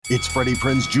It's Freddie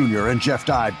Prinze Jr. and Jeff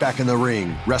Dye back in the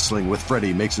ring. Wrestling with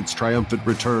Freddie makes its triumphant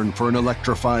return for an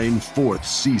electrifying 4th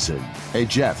season. Hey,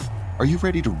 Jeff, are you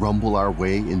ready to rumble our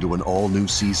way into an all-new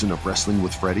season of Wrestling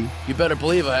with Freddie? You better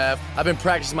believe I have. I've been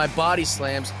practicing my body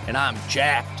slams, and I'm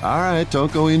jacked. All right,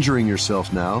 don't go injuring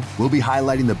yourself now. We'll be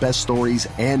highlighting the best stories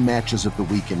and matches of the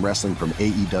week in wrestling from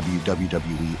AEW,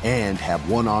 WWE, and have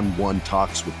one-on-one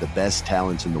talks with the best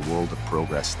talents in the world of pro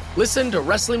wrestling. Listen to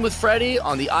Wrestling with Freddie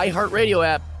on the iHeartRadio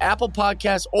app, Apple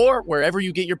Podcasts, or wherever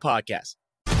you get your podcasts.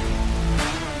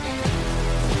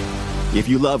 If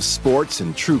you love sports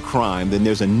and true crime, then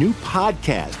there's a new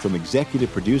podcast from executive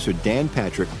producer Dan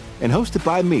Patrick and hosted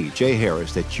by me, Jay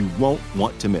Harris, that you won't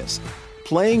want to miss.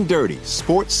 Playing Dirty: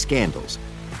 Sports Scandals.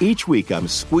 Each week, I'm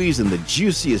squeezing the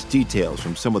juiciest details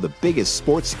from some of the biggest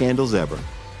sports scandals ever.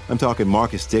 I'm talking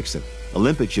Marcus Dixon,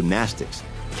 Olympic gymnastics,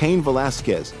 Cain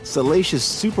Velasquez, salacious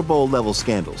Super Bowl-level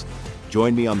scandals.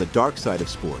 Join me on the dark side of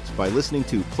sports by listening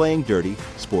to Playing Dirty: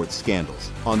 Sports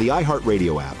Scandals on the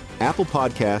iHeartRadio app, Apple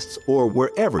Podcasts, or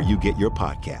wherever you get your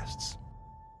podcasts.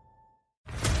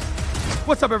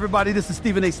 What's up, everybody? This is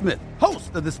Stephen A. Smith,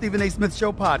 host of the Stephen A. Smith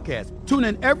Show podcast. Tune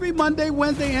in every Monday,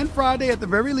 Wednesday, and Friday at the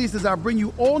very least as I bring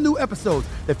you all new episodes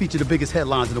that feature the biggest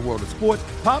headlines in the world of sports,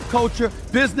 pop culture,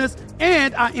 business,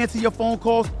 and I answer your phone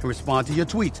calls and respond to your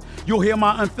tweets. You'll hear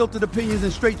my unfiltered opinions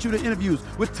and straight-shooter interviews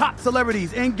with top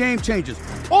celebrities and game changers.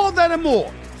 All that and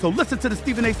more. So listen to the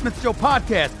Stephen A. Smith Show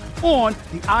podcast on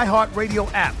the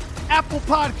iHeartRadio app, Apple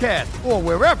Podcasts, or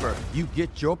wherever you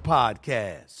get your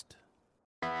podcast.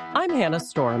 I'm Hannah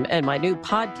Storm, and my new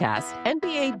podcast,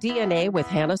 NBA DNA with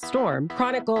Hannah Storm,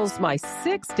 chronicles my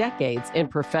 6 decades in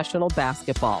professional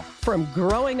basketball. From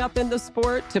growing up in the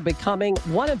sport to becoming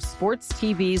one of sports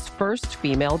TV's first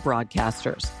female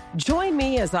broadcasters. Join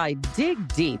me as I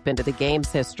dig deep into the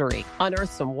game's history,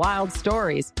 unearth some wild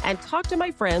stories, and talk to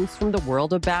my friends from the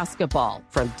world of basketball,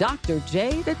 from Dr.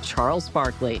 J to Charles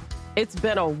Barkley. It's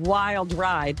been a wild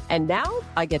ride, and now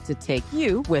I get to take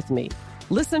you with me.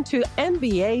 Listen to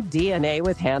NBA DNA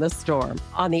with Hannah Storm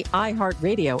on the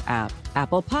iHeartRadio app,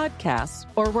 Apple Podcasts,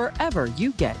 or wherever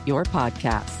you get your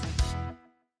podcasts.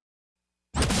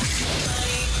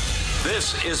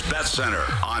 This is Bet Center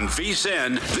on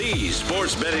VSiN, the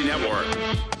Sports Betting Network.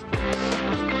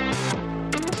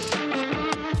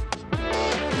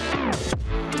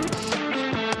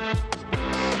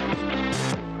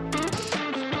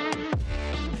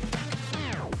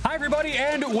 Hi, everybody,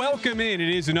 and welcome in.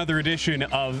 It is another edition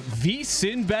of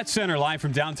VSiN Bet Center, live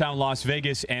from downtown Las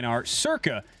Vegas and our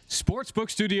Circa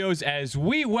Sportsbook Studios as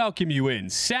we welcome you in.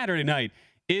 Saturday night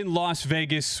in Las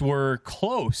Vegas, we're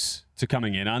close to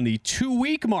coming in on the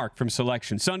 2-week mark from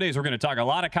selection Sundays. We're going to talk a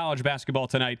lot of college basketball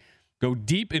tonight, go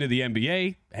deep into the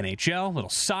NBA, NHL, little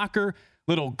soccer,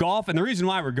 little golf, and the reason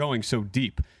why we're going so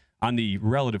deep on the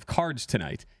relative cards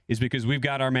tonight is because we've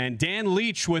got our man Dan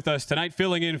Leach with us tonight,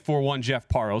 filling in for one Jeff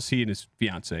Parles, he and his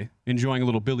fiance, enjoying a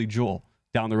little Billy Joel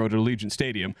down the road at Allegiant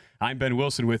Stadium. I'm Ben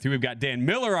Wilson with you. We've got Dan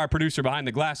Miller, our producer behind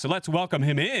the glass, so let's welcome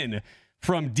him in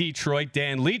from Detroit,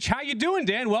 Dan Leach. How you doing,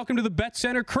 Dan? Welcome to the Bet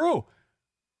Center crew.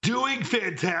 Doing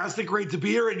fantastic. Great to be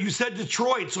here. And you said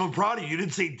Detroit, so I'm proud of you. You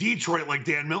didn't say Detroit like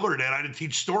Dan Miller did. I had to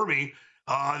teach Stormy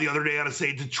the other day how to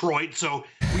say Detroit, so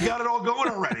we got it all going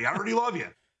already. I already love you.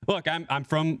 Look, I'm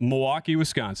from Milwaukee,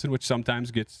 Wisconsin, which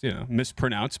sometimes gets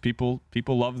mispronounced. People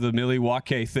love the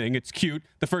Milwaukee thing. It's cute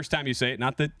the first time you say it,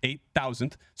 not the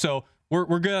 8,000th. So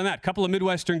we're good on that. Couple of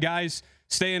Midwestern guys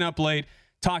staying up late,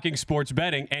 talking sports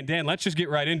betting. And Dan, let's just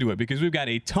get right into it because we've got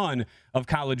a ton of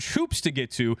college hoops to get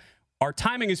to. Our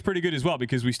timing is pretty good as well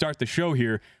because we start the show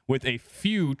here with a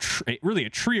few, really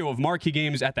a trio of marquee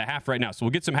games at the half right now. So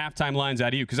we'll get some halftime lines out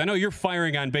of you because I know you're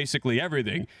firing on basically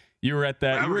everything. You were at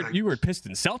that. You were at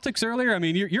Pistons Celtics earlier. I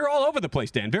mean, you're all over the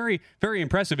place, Dan. Very, very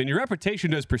impressive, and your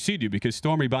reputation does precede you because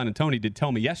Stormy Bonantoni did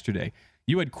tell me yesterday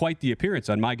you had quite the appearance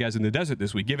on My Guys in the Desert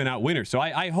this week, giving out winners. So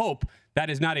I hope that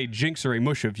is not a jinx or a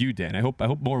mush of you, Dan. I hope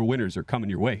more winners are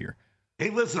coming your way here. Hey,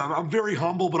 listen, I'm very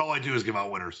humble, but all I do is give out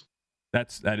winners.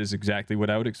 That is exactly what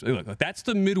I would expect. Look, that's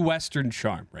the Midwestern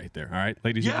charm right there. All right,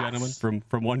 ladies and gentlemen,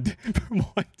 from one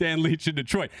Dan Leach in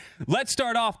Detroit. Let's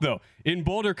start off though in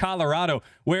Boulder, Colorado,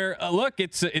 where look,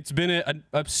 it's been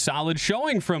a solid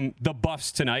showing from the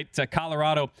Buffs tonight.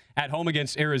 Colorado at home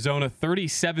against Arizona,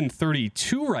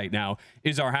 37-32 right now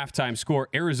is our halftime score.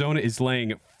 Arizona is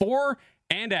laying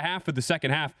 4.5 of the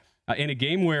second half in a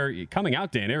game where coming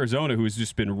out, Dan, Arizona, who has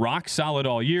just been rock solid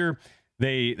all year.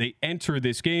 They enter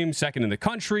this game second in the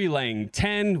country, laying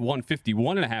 10,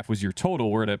 151.5 was your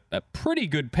total. We're at a pretty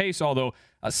good pace, although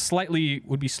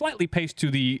would be slightly paced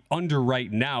to the under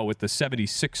right now with the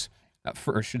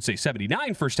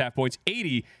 79 first half points,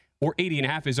 80 or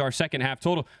 80.5 is our second half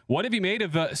total. What have you made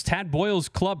of Tad Boyle's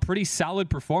club? Pretty solid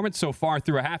performance so far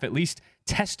through a half, at least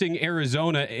testing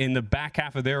Arizona in the back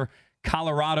half of their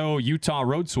Colorado-Utah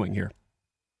road swing here.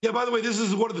 Yeah, by the way, this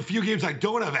is one of the few games I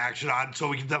don't have action on, so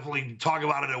we can definitely talk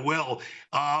about it at will.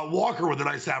 Walker with a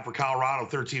nice half for Colorado,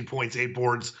 13 points, 8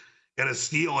 boards, and a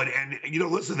steal. And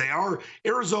listen,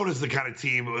 Arizona's the kind of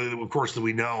team, of course, that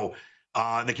we know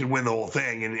that can win the whole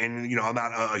thing. And I'm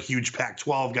not a huge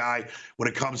Pac-12 guy when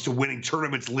it comes to winning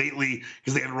tournaments lately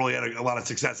because they haven't really had a lot of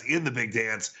success in the Big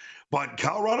Dance. But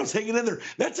Colorado's hanging in there.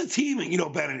 That's a team,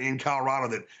 Ben, in Colorado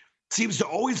that seems to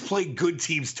always play good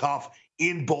teams tough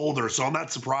in Boulder. So I'm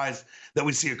not surprised that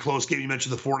we see a close game. You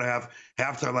mentioned the 4.5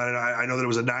 halftime line. I know that it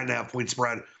was a 9.5 point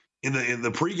spread in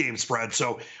the pregame spread.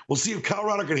 So we'll see if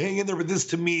Colorado can hang in there. But this,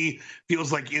 to me,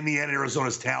 feels like in the end,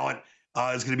 Arizona's talent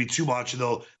is going to be too much. And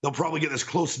they'll probably get this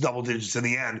close to double digits in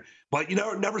the end. But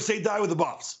never say die with the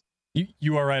Buffs.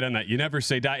 You are right on that. You never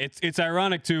say die. It's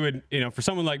ironic too, and for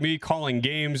someone like me calling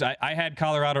games, I had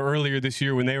Colorado earlier this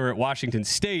year when they were at Washington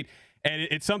State. And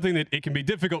it's something that it can be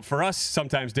difficult for us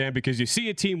sometimes, Dan, because you see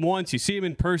a team once, you see them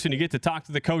in person, you get to talk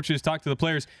to the coaches, talk to the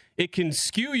players. It can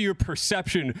skew your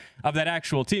perception of that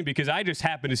actual team because I just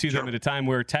happened to see them at a time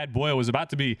where Tad Boyle was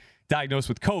about to be diagnosed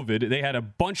with COVID. They had a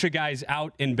bunch of guys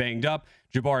out and banged up.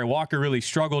 Jabari Walker really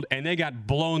struggled, and they got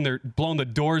blown the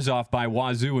doors off by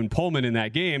Wazoo and Pullman in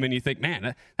that game. And you think,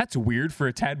 man, that's weird for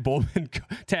a Tad Boyle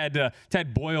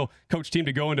coach team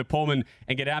to go into Pullman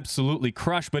and get absolutely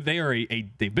crushed. But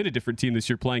they've been a different team this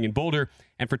year playing in Boulder.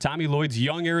 And for Tommy Lloyd's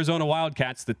young Arizona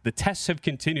Wildcats, the tests have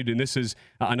continued, and this is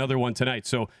another one tonight.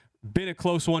 So been a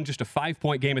close one, just a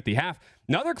 5-point game at the half.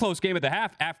 Another close game at the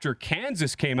half after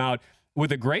Kansas came out with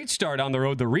a great start on the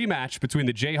road, the rematch between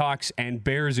the Jayhawks and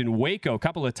Bears in Waco. A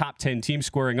couple of top 10 teams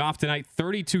squaring off tonight,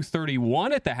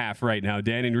 32-31 at the half right now,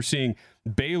 Dan. And you're seeing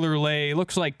Baylor lay,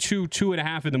 looks like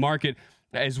 2.5 in the market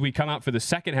as we come out for the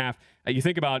second half. You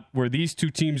think about where these two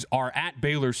teams are at.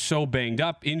 Baylor's so banged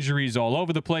up, injuries all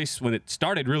over the place. When it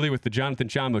started really with the Jonathan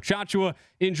Chachua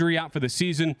injury out for the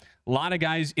season, a lot of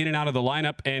guys in and out of the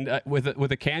lineup, and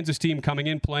with a Kansas team coming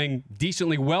in playing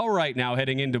decently well right now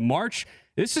heading into March,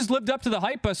 this has lived up to the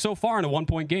hype so far in a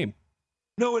 1-point game.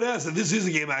 No, it has. And this is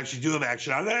a game I actually do have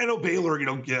action on. I know Baylor,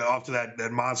 get off to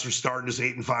that monster start, just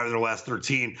 8-5 in their last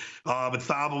 13. But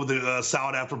Thaba with a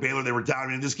solid after Baylor, they were down.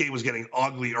 I mean, this game was getting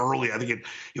ugly early. I think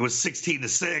it was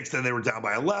 16-6. Then they were down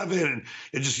by 11, and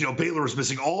it just Baylor was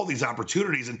missing all these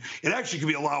opportunities, and it actually could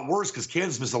be a lot worse because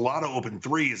Kansas missed a lot of open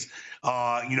threes.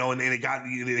 And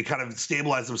they kind of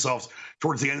stabilized themselves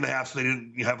towards the end of the half, so they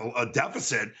didn't have a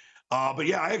deficit. But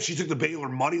yeah, I actually took the Baylor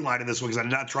money line in this one because I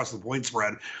did not trust the point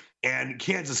spread. And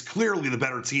Kansas clearly the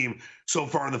better team so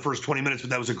far in the first 20 minutes,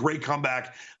 but that was a great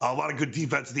comeback. A lot of good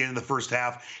defense at the end of the first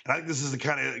half. And I think this is the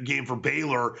kind of game for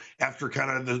Baylor after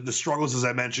kind of the struggles, as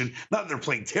I mentioned. Not that they're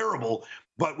playing terrible,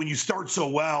 but when you start so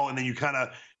well and then you kind of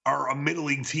are a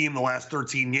middling team the last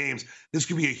 13 games, this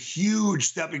could be a huge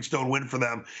stepping stone win for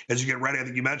them as you get ready. I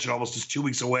think you mentioned almost just 2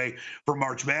 weeks away from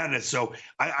March Madness. So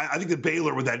I think that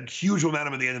Baylor, with that huge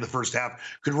momentum at the end of the first half,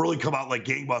 could really come out like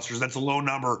gangbusters. That's a low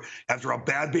number after how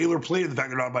bad Baylor played and the fact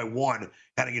they're down by 1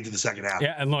 heading into the second half.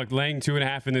 Yeah, and look, laying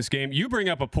 2.5 in this game. You bring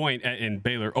up a point in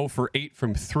Baylor, 0 for 8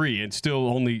 from 3, and still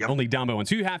only down by 1.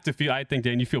 So you have to feel, I think,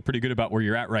 Dan, you feel pretty good about where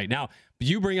you're at right now. But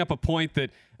you bring up a point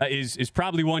that is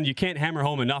probably one you can't hammer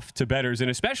home enough to bettors,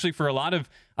 and especially for a lot of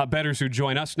bettors who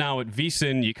join us now at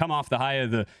VSiN. You come off the high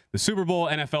of the Super Bowl,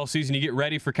 NFL season, you get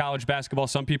ready for college basketball.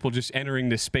 Some people just entering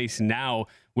this space now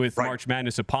with March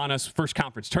Madness upon us. First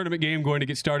conference tournament game going to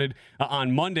get started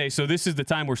on Monday. So this is the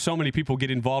time where so many people get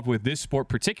involved with this sport,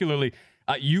 particularly.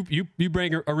 You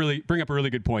bring up a really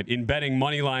good point in betting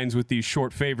money lines with these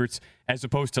short favorites as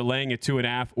opposed to laying at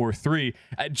 2.5 or 3.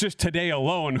 Just today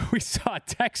alone, we saw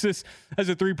Texas as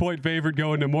a 3-point favorite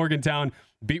go into Morgantown,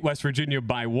 beat West Virginia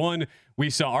by 1. We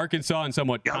saw Arkansas in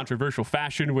somewhat controversial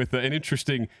fashion with an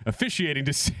interesting officiating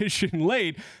decision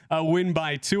late, win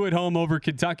by 2 at home over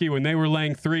Kentucky when they were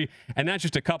laying 3. And that's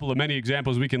just a couple of many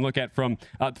examples we can look at from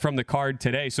the card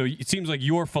today. So it seems like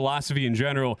your philosophy in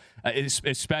general,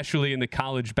 especially in the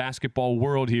college basketball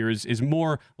world here, is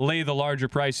more lay the larger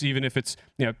price, even if it's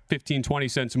 15, 20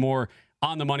 cents more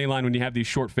on the money line when you have these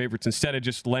short favorites, instead of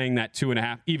just laying that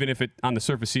 2.5, even if it on the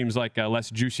surface seems like a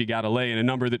less juicy got to lay in a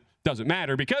number that doesn't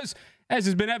matter, because as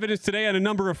has been evidenced today on a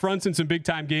number of fronts in some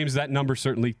big-time games, that number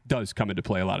certainly does come into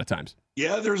play a lot of times.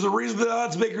 Yeah, there's a reason the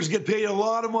odds makers get paid a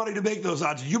lot of money to make those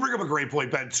odds. You bring up a great point,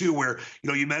 Ben, too, where,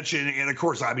 you mentioned, and of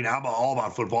course, I mean, I'm all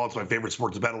about football. It's my favorite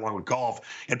sport to bet along with golf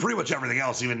and pretty much everything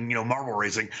else, even, marble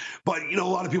racing. But, a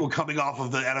lot of people coming off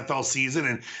of the NFL season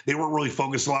and they weren't really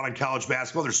focused a lot on college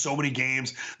basketball. There's so many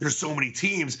games. There's so many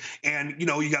teams. And,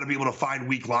 you got to be able to find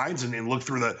weak lines and look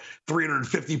through the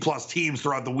 350 plus teams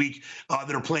throughout the week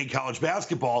that are playing college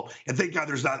basketball. And thank God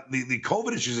there's not the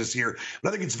COVID issues this year. But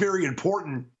I think it's very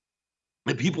important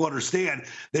that people understand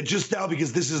that just now,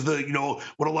 because this is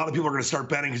what a lot of people are going to start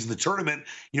betting is the tournament.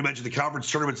 You mentioned the conference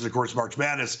tournaments and, of course, March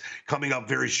Madness coming up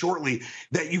very shortly,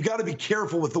 that you've got to be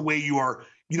careful with the way you are,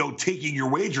 taking your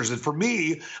wagers. And for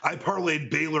me, I parlayed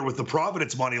Baylor with the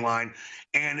Providence money line.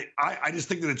 And I just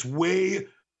think that it's way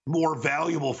more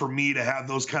valuable for me to have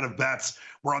those kind of bets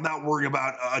where I'm not worrying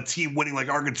about a team winning like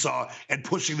Arkansas and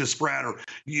pushing the spread, or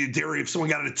if someone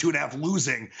got it at 2.5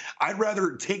 losing. I'd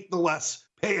rather take the less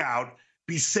payout,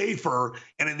 be safer,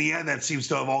 and in the end, that seems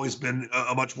to have always been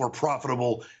a much more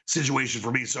profitable situation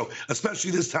for me. So especially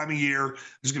this time of year,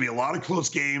 there's going to be a lot of close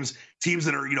games, teams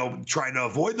that are, trying to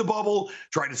avoid the bubble,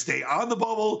 trying to stay on the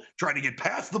bubble, trying to get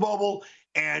past the bubble.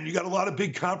 And you got a lot of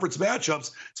big conference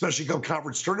matchups, especially come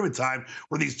conference tournament time,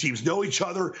 where these teams know each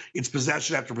other. It's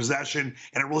possession after possession,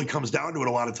 and it really comes down to it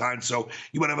a lot of times. So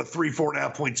you might have a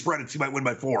 3-4.5 point spread, and you might win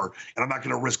by 4. And I'm not going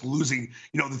to risk losing,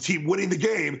 the team winning the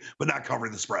game, but not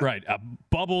covering the spread. Right.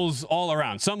 Bubbles all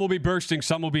around. Some will be bursting.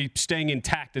 Some will be staying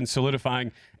intact and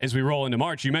solidifying as we roll into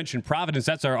March. You mentioned Providence.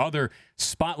 That's our other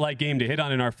spotlight game to hit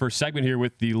on in our first segment here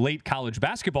with the late college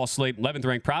basketball slate. 11th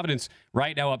ranked Providence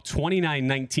right now up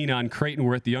 29-19 on Creighton.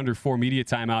 We're at the under 4 media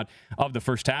timeout of the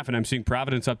first half, and I'm seeing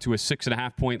Providence up to a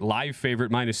 6.5 point live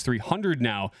favorite, minus 300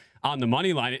 now on the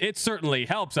money line. It certainly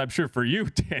helps, I'm sure, for you,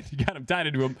 Dan. You got him tied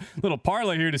into a little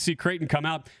parlay here to see Creighton come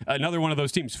out. Another one of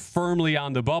those teams firmly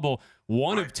on the bubble.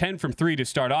 1 of 10 from 3 to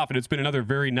start off, and it's been another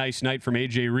very nice night from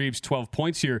A.J. Reeves, 12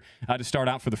 points here to start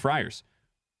out for the Friars.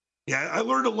 Yeah, I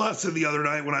learned a lesson the other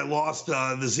night when I lost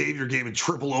the Xavier game in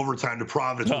triple overtime to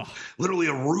Providence. Literally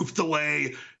a roof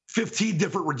delay, 15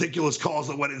 different ridiculous calls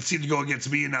that went and seemed to go against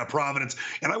me and not Providence.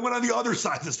 And I went on the other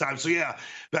side this time. So, yeah,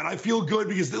 man, I feel good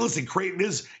because, listen, Creighton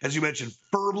is, as you mentioned,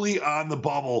 firmly on the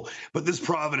bubble. But this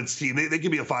Providence team, they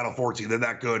can be a Final Four team. They're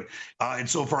that good. And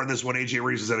so far in this one, A.J.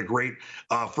 Reeves has had a great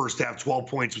first half, 12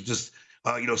 points with just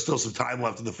still some time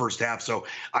left in the first half. So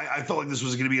I felt like this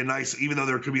was going to be a nice, even though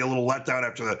there could be a little letdown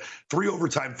after the 3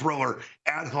 overtime thriller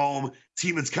at home,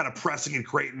 team that's kind of pressing in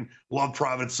Creighton. Love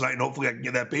Providence tonight, and hopefully I can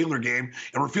get that Baylor game.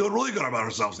 And we're feeling really good about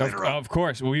ourselves later on. Of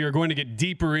course. We are going to get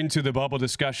deeper into the bubble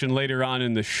discussion later on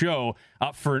in the show.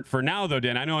 For now, though,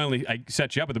 Dan, I know I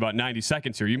set you up with about 90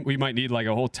 seconds here. We might need like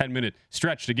a whole 10-minute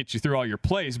stretch to get you through all your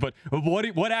plays. But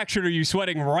what action are you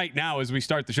sweating right now as we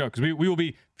start the show? Because we will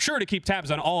be sure to keep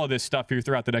tabs on all of this stuff here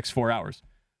throughout the next 4 hours.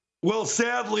 Well,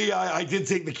 sadly, I did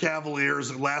take the Cavaliers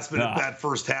at last minute that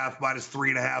first half, minus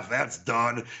 3.5. That's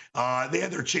done. They had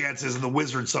their chances, and the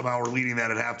Wizards somehow were leading that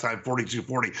at halftime,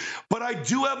 42-40. But I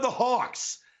do have the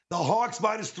Hawks. The Hawks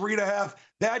minus 3.5.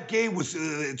 That game was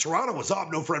Toronto was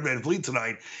up, no Fred VanVleet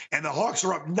tonight, and the Hawks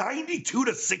are up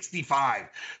 92-65.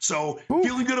 So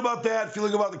feeling good about that,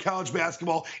 feeling good about the college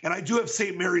basketball, and I do have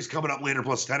St. Mary's coming up later,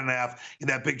 plus 10.5 in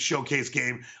that big showcase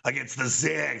game against the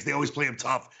Zags. They always play them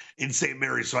tough in St.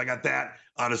 Mary's, so I got that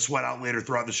to sweat out later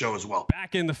throughout the show as well.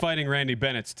 Back in the Fighting Randy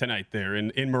Bennett's tonight there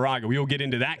in Moraga. We will get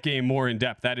into that game more in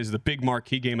depth. That is the big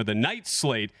marquee game of the night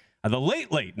slate. The late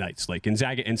night slate,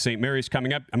 Gonzaga and St. Mary's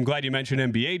coming up. I'm glad you mentioned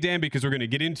NBA, Dan, because we're going to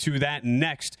get into that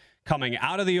next. Coming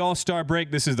out of the All-Star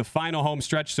break, this is the final home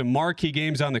stretch. Some marquee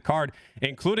games on the card,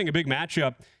 including a big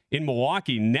matchup in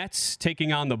Milwaukee. Nets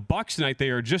taking on the Bucks tonight. They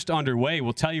are just underway.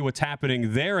 We'll tell you what's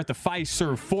happening there at the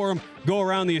Fiserv Forum. Go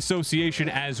around the association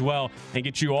as well and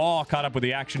get you all caught up with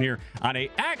the action here on a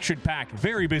action-packed,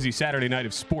 very busy Saturday night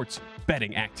of sports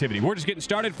betting activity. We're just getting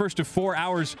started. First of 4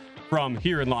 hours from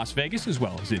here in Las Vegas, as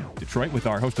well as in Detroit, with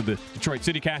our host of the Detroit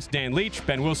CityCast, Dan Leach.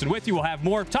 Ben Wilson with you. We'll have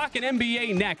more talking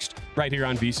NBA next, right here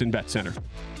on VSiN Bet Center.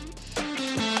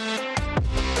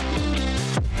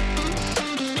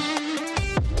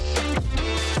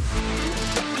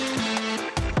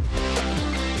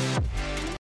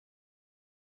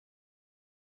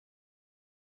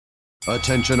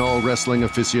 Attention all wrestling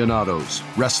aficionados.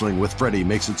 Wrestling with Freddie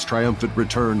makes its triumphant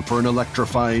return for an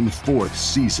electrifying 4th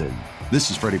season. This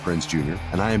is Freddie Prinze Jr.,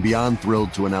 and I am beyond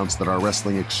thrilled to announce that our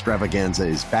wrestling extravaganza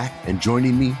is back, and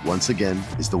joining me once again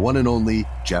is the one and only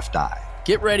Jeff Dye.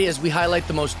 Get ready as we highlight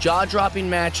the most jaw-dropping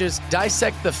matches,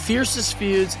 dissect the fiercest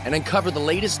feuds, and uncover the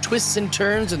latest twists and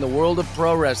turns in the world of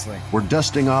pro wrestling. We're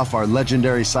dusting off our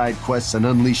legendary side quests and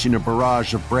unleashing a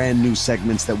barrage of brand new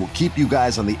segments that will keep you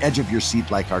guys on the edge of your seat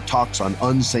like our talks on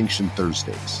Unsanctioned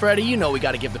Thursdays. Freddie, you know we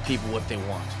got to give the people what they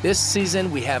want. This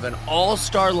season, we have an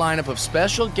all-star lineup of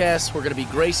special guests who are going to be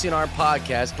gracing our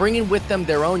podcast, bringing with them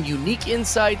their own unique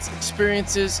insights,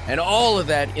 experiences, and all of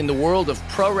that in the world of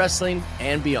pro wrestling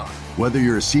and beyond. Whether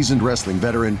you're a seasoned wrestling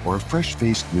veteran or a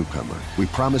fresh-faced newcomer, we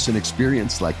promise an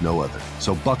experience like no other.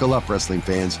 So buckle up, wrestling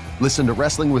fans. Listen to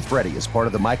Wrestling with Freddie as part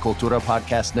of the My Cultura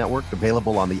Podcast Network,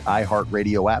 available on the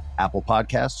iHeartRadio app, Apple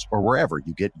Podcasts, or wherever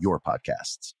you get your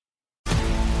podcasts.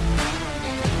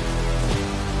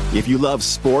 If you love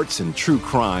sports and true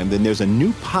crime, then there's a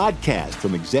new podcast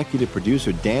from executive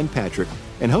producer Dan Patrick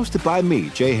and hosted by me,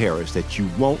 Jay Harris, that you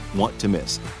won't want to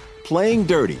miss. Playing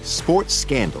Dirty: Sports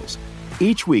Scandals.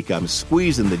 Each week, I'm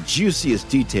squeezing the juiciest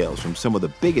details from some of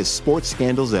the biggest sports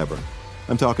scandals ever.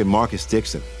 I'm talking Marcus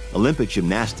Dixon, Olympic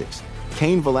gymnastics,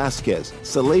 Cain Velasquez,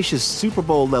 salacious Super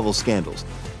Bowl-level scandals.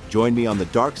 Join me on the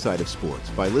dark side of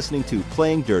sports by listening to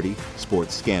Playing Dirty: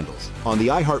 Sports Scandals on the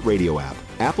iHeartRadio app,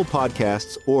 Apple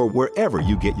Podcasts, or wherever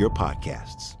you get your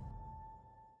podcasts.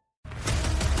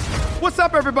 What's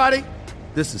up, everybody?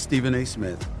 This is Stephen A.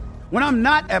 Smith. When I'm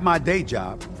not at my day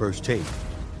job, First Take,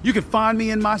 you can find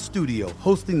me in my studio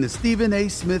hosting the Stephen A.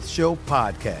 Smith Show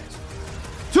podcast.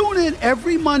 Tune in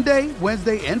every Monday,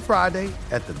 Wednesday, and Friday,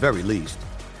 at the very least,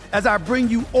 as I bring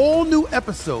you all new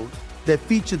episodes that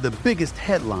feature the biggest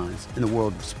headlines in the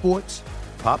world of sports,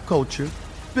 pop culture,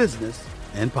 business,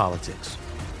 and politics.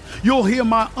 You'll hear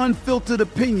my unfiltered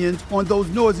opinions on those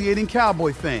nauseating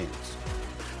Cowboy fans,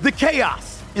 the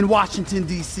chaos in Washington,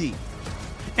 D.C.,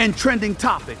 and trending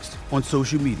topics on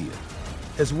social media,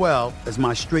 as well as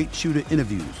my straight shooter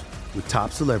interviews with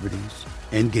top celebrities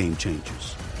and game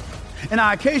changers. And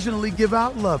I occasionally give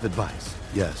out love advice.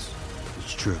 Yes,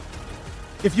 it's true.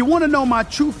 If you want to know my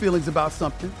true feelings about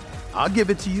something, I'll give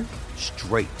it to you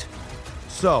straight.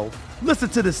 So listen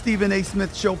to the Stephen A.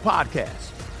 Smith Show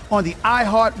podcast on the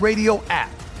iHeartRadio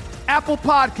app, Apple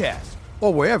Podcasts,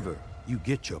 or wherever you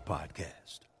get your podcast.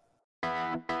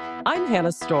 I'm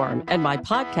Hannah Storm, and my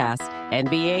podcast,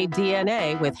 NBA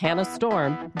DNA with Hannah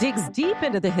Storm, digs deep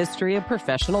into the history of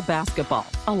professional basketball,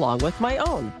 along with my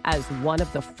own, as one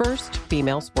of the first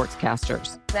female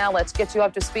sportscasters. Now let's get you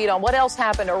up to speed on what else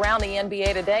happened around the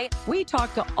NBA today. We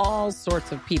talk to all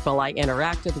sorts of people I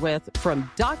interacted with, from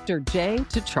Dr. J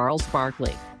to Charles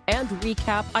Barkley, and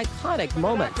recap iconic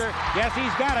moments. Yes,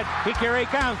 he's got it. Here he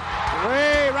comes.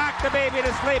 Way rock the baby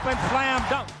to sleep and slam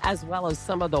dunk. As well as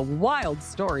some of the wild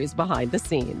stories behind the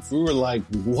scenes. We were like,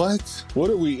 what? What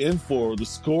are we in for? The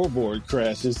scoreboard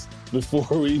crashes before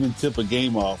we even tip a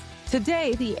game off.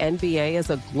 Today, the NBA is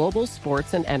a global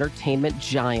sports and entertainment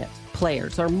giant.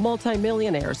 Players are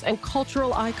multimillionaires and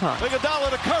cultural icons. Iguodala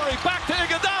to Curry, back to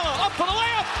Iguodala, up for the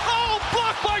layup. Oh,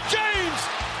 blocked by James.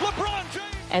 LeBron James.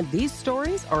 And these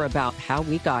stories are about how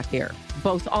we got here,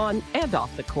 both on and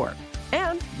off the court.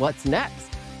 And what's next?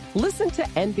 Listen to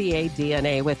NBA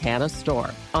DNA with Hannah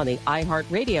Storm on the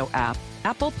iHeartRadio app,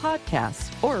 Apple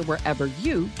Podcasts, or wherever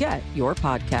you get your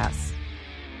podcasts.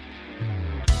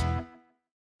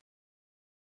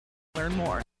 Learn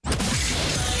more.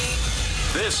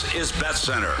 This is Bet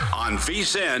Center on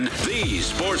VSiN, the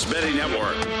Sports Betting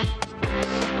Network.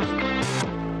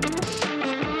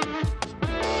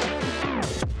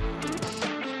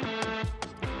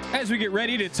 As we get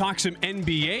ready to talk some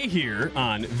NBA here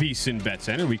on VSiN Bet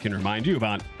Center, we can remind you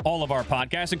about all of our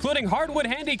podcasts, including Hardwood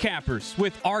Handicappers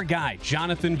with our guy,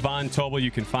 Jonathan Von Tobel.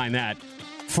 You can find that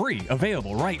free,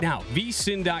 available right now,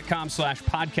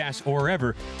 vsin.com/podcast, or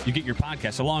wherever you get your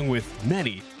podcasts, along with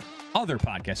many other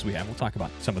podcasts we have. We'll talk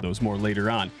about some of those more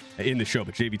later on in the show,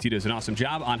 but JVT does an awesome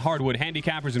job on Hardwood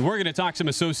Handicappers, and we're going to talk some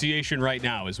association right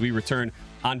now as we return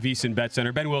on VSiN Bet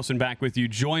Center. Ben Wilson back with you,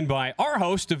 joined by our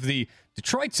host of the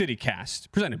Detroit City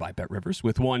Cast, presented by Bet Rivers,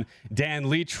 with one Dan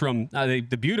Leach from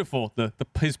the beautiful,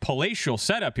 his palatial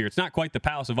setup here. It's not quite the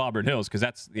Palace of Auburn Hills, because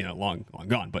that's long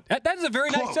gone, but that is a very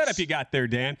nice setup you got there,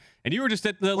 Dan. And you were just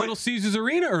at the Little Caesars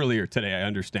Arena earlier today, I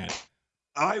understand.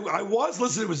 I was.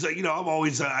 Listen, it was, I'm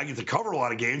always, I get to cover a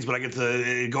lot of games, but I get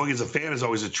to, going as a fan is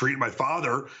always a treat. My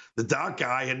father, the doc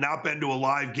guy, had not been to a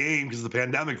live game because of the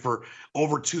pandemic for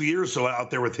over 2 years. So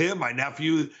out there with him, my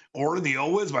nephew, Oren, the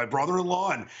Owiz, my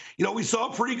brother-in-law. And, we saw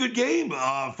a pretty good game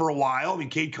for a while. I mean,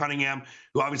 Cade Cunningham,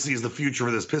 who obviously is the future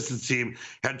for this Pistons team,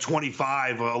 had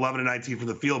 25, 11 and 19 from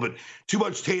the field, but too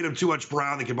much Tatum, too much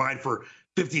Brown. They combined for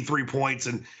 53 points.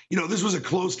 And, this was a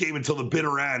close game until the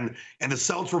bitter end, and the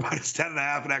Celtics were minus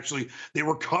 10.5. And actually, they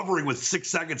were covering with 6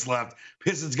 seconds left.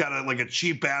 Pistons got a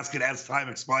cheap basket as time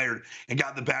expired and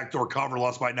got the backdoor cover,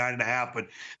 lost by 9.5. But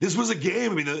this was a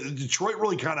game. I mean, the Detroit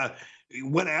really kind of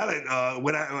went at it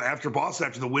after Boston,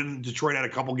 after the win Detroit had a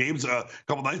couple games a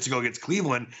couple nights ago against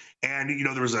Cleveland. And,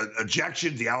 there was an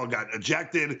ejection. Diallo got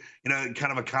ejected in a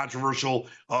kind of a controversial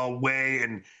way.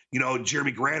 And,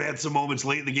 Jeremy Grant had some moments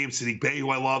late in the game. Sadiq Bey, who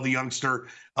I love, the youngster,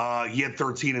 he had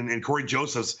 13. And Corey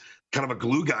Joseph's kind of a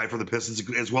glue guy for the Pistons,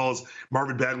 as well as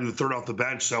Marvin Bagley, the third off the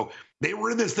bench. So they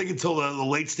were in this thing until the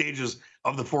late stages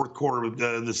of the fourth quarter.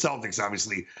 The Celtics,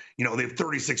 obviously, they have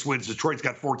 36 wins. Detroit's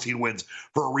got 14 wins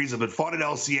for a reason. But fun at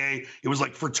LCA. It was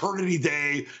like fraternity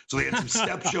day. So they had some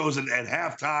step shows at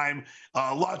halftime,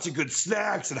 lots of good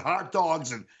snacks and hot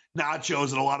dogs and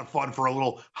nachos, and a lot of fun for a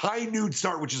little high noon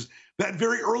start, which is been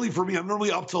very early for me. I'm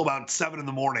normally up till about 7 in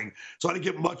the morning, so I didn't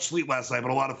get much sleep last night,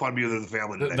 but a lot of fun being with the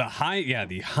family today.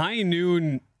 The high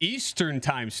noon Eastern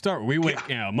time start. We wake,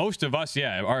 most of us,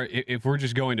 are, if we're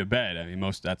just going to bed. I mean,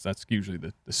 that's usually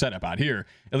the setup out here,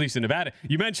 at least in Nevada.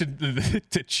 You mentioned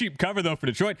the cheap cover though for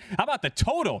Detroit. How about the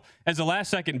total as a last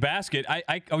second basket?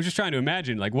 I was just trying to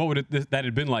imagine, like, what would that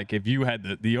have been like if you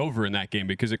had the over in that game,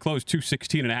 because it closed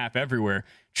 216.5 everywhere.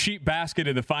 Cheap basket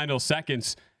in the final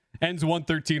seconds. Ends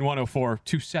 113-104,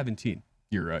 217.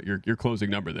 Your closing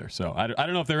number there. So I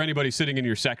don't know if there are anybody sitting in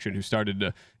your section who started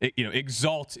to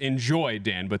exalt in joy,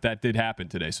 Dan, but that did happen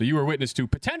today. So you were witness to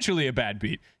potentially a bad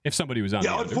beat if somebody was on.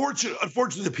 Yeah,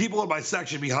 unfortunately, the people in my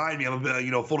section behind me, I'm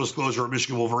a full disclosure, a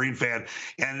Michigan Wolverine fan,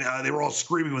 and they were all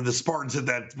screaming when the Spartans hit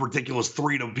that ridiculous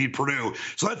 3 to beat Purdue.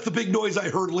 So that's the big noise I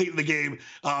heard late in the game,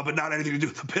 but not anything to do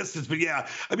with the Pistons. But yeah,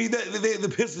 I mean,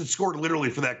 the Pistons scored literally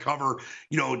for that cover,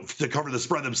 to cover the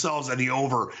spread themselves and the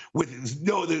over with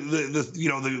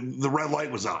the red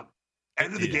light was on.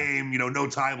 End of the game, no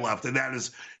time left, and that is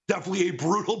definitely a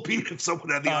brutal beat if someone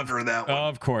had the under in that one.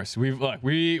 Of course,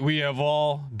 we have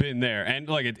all been there, and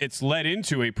it's led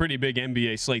into a pretty big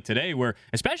NBA slate today, where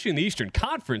especially in the Eastern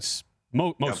Conference,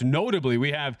 most notably,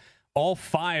 we have all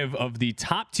 5 of the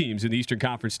top teams in the Eastern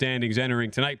Conference standings entering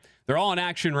tonight. They're all in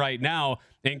action right now,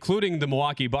 including the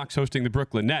Milwaukee Bucks hosting the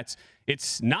Brooklyn Nets.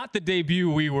 It's not the debut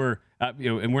we were,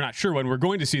 and we're not sure when we're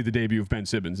going to see the debut of Ben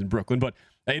Simmons in Brooklyn, but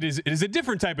it is a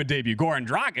different type of debut. Goran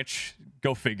Dragic,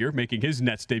 go figure, making his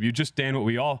Nets debut. Just, Dan, what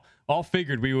we all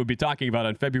figured we would be talking about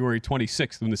on February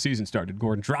 26th when the season started.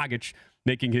 Goran Dragic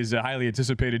making his highly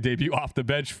anticipated debut off the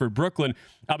bench for Brooklyn.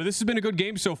 But this has been a good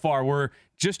game so far. We're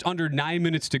just under 9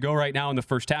 minutes to go right now in the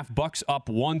first half. Bucks up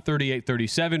 138-37,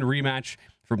 rematch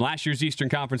from last year's Eastern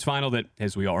Conference final that,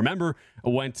 as we all remember,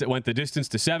 went the distance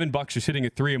to 7. Bucks just hitting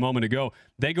at 3 a moment ago.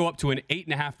 They go up to an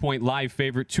 8.5-point live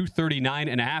favorite,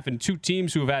 239.5, and 2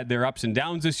 teams who have had their ups and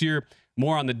downs this year.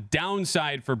 More on the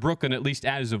downside for Brooklyn, at least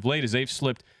as of late, as they've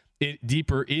slipped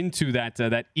deeper into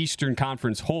that Eastern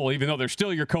Conference hole, even though they're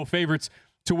still your co-favorites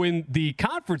to win the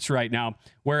conference right now,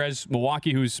 whereas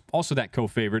Milwaukee, who's also that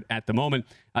co-favorite at the moment,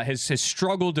 has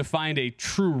struggled to find a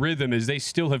true rhythm, as they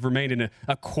still have remained in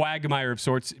a quagmire of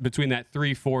sorts between that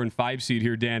 3, 4, and 5 seed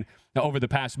here, Dan, over the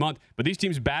past month. But these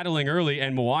teams battling early,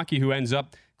 and Milwaukee, who ends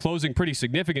up closing pretty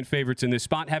significant favorites in this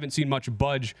spot, haven't seen much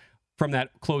budge from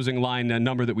that closing line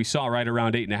number that we saw right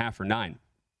around 8.5 or 9.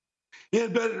 Yeah,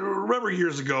 but remember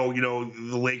years ago,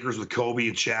 the Lakers with Kobe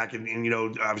and Shaq,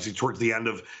 and obviously towards the end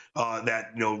of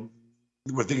that,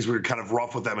 where things were kind of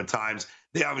rough with them at times,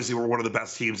 they obviously were one of the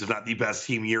best teams, if not the best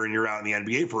team year in, year out in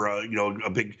the NBA for a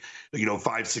big,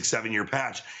 5, 6, 7 year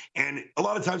patch. And a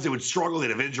lot of times they would struggle. They'd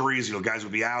have injuries, guys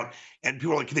would be out, and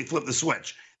people are like, can they flip the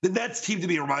switch? The Nets team, to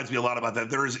me, reminds me a lot about that.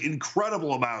 There is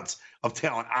incredible amounts of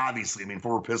talent, obviously. I mean,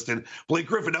 former Piston Blake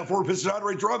Griffin, now former Piston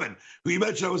Andre Drummond, who you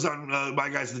mentioned I was on My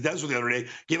Guys in the Desert the other day,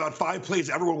 gave out 5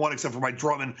 plays. Everyone won except for Mike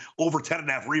Drummond, over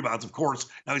 10.5 rebounds, of course.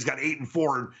 Now he's got 8 and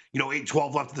 4, and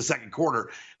 8-12 left in the second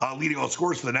quarter, leading all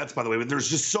scores for the Nets, by the way. But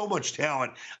there's just so much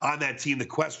talent on that team. The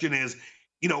question is,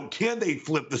 can they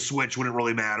flip the switch when it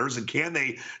really matters? And can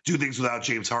they do things without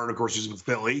James Harden, of course, who's with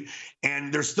Philly?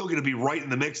 And they're still going to be right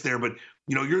in the mix there. But,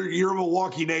 you're a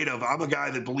Milwaukee native. I'm a guy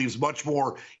that believes much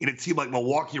more in a team like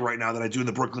Milwaukee right now than I do in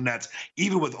the Brooklyn Nets,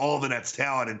 even with all the Nets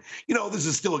talent. And, this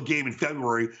is still a game in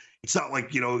February. it's not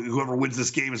like, whoever wins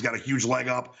this game has got a huge leg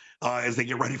up as they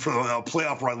get ready for the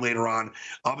playoff run later on.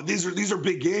 But these are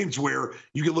big games where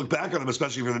you can look back on them,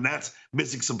 especially for the Nets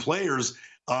missing some players,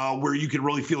 where you can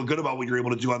really feel good about what you're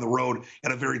able to do on the road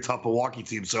at a very tough Milwaukee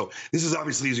team. So this is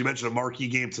obviously, as you mentioned, a marquee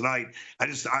game tonight.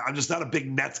 I'm just not a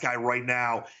big Nets guy right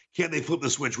now. Can they flip the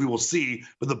switch? We will see.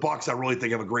 But the Bucks, I really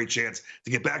think, have a great chance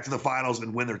to get back to the finals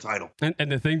and win their title.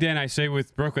 And the thing, Dan, I say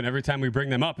with Brooklyn every time we bring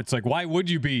them up, it's like, why would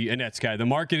you be a Nets guy? The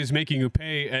market is making you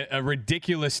pay a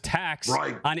ridiculous tax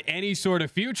on any sort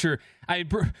of future.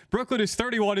 Brooklyn is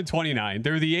 31-29.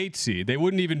 They're the 8th seed. They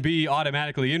wouldn't even be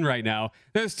automatically in right now.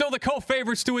 They're still the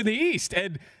co-favorites to win the East.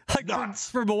 And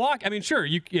for Milwaukee, I mean, sure,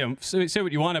 you say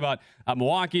what you want about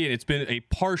Milwaukee, and it's been a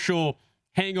partial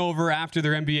hangover after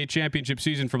their NBA championship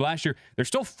season from last year. They're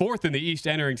still 4th in the East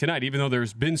entering tonight, even though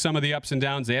there's been some of the ups and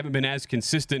downs. They haven't been as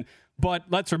consistent. But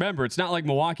let's remember, it's not like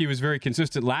Milwaukee was very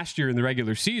consistent last year in the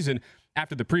regular season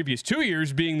after the previous 2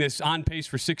 years being this on pace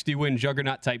for 60-win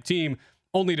juggernaut type team,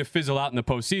 only to fizzle out in the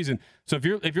postseason. So if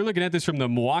you're looking at this from the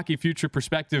Milwaukee future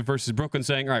perspective versus Brooklyn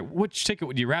saying, all right, which ticket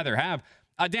would you rather have?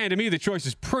 Dan, to me, the choice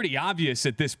is pretty obvious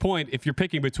at this point if you're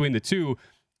picking between the two,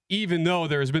 even though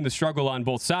there has been the struggle on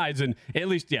both sides. And at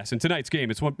least, yes, in tonight's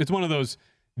game, it's one of those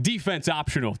defense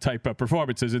optional type of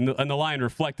performances, and the line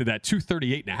reflected that.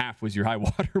 238.5 was your high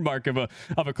water mark of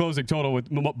a closing total with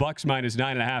Bucks minus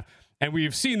 9.5. And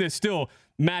we've seen this still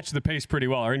match the pace pretty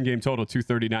well. Our in-game total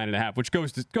 239.5, which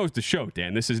goes to show,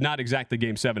 Dan, this is not exactly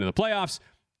Game 7 of the playoffs.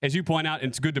 As you point out, and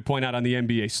it's good to point out on the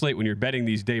NBA slate when you're betting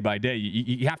these day by day,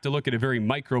 you have to look at a very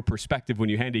micro perspective when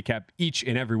you handicap each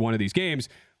and every one of these games.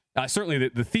 Certainly,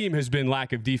 the theme has been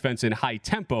lack of defense and high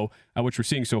tempo, which we're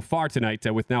seeing so far tonight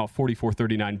with now a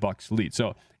 44-39 Bucks lead.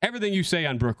 So everything you say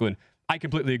on Brooklyn, I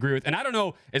completely agree with. And I don't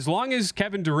know, as long as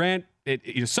Kevin Durant,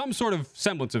 some sort of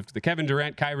semblance of the Kevin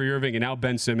Durant, Kyrie Irving, and now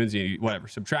Ben Simmons, whatever,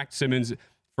 subtract Simmons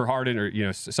for Harden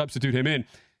or substitute him in.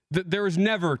 There is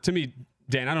never, to me,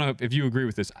 Dan, I don't know if you agree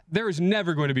with this, there is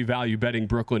never going to be value betting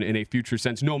Brooklyn in a future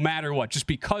sense, no matter what, just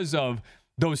because of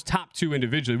those top two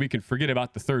individually. We can forget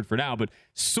about the third for now, but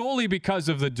solely because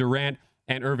of the Durant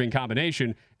and Irving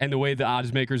combination and the way the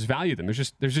odds makers value them.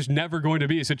 There's just never going to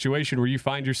be a situation where you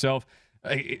find yourself,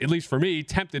 at least for me,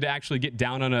 tempted to actually get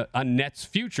down on a Nets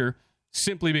future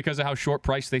simply because of how short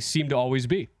priced they seem to always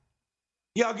be.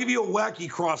 Yeah, I'll give you a wacky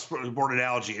cross-board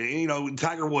analogy.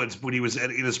 Tiger Woods, when he was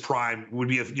in his prime, would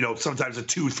be sometimes a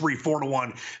 2, 3,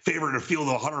 4-1 favorite in a field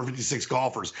of 156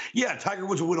 golfers. Yeah, Tiger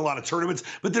Woods would win a lot of tournaments,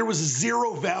 but there was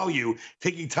zero value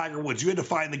taking Tiger Woods. You had to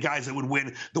find the guys that would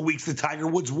win the weeks that Tiger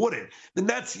Woods wouldn't. The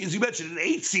Nets, as you mentioned, an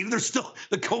 8th seed, they're still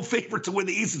the co-favorite to win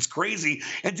the East. It's crazy.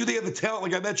 And do they have the talent?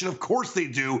 Like I mentioned, of course they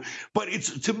do. But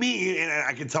it's, to me, and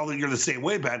I can tell that you're the same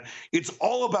way, Ben, it's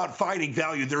all about finding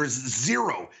value. There is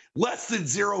less than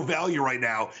zero value right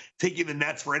now taking the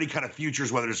Nets for any kind of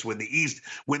futures, whether it's win the East,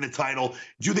 win the title.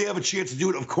 Do they have a chance to do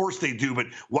it? Of course they do, but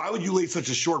why would you lay such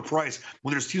a short price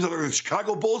when there's teams like the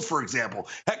Chicago Bulls, for example,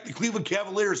 heck, the Cleveland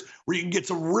Cavaliers, where you can get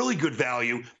some really good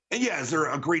value? And yeah, is there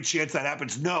a great chance that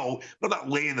happens? No, but I'm not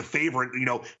laying the favorite,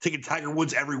 taking Tiger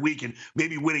Woods every week and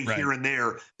maybe winning here and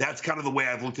there. That's kind of the way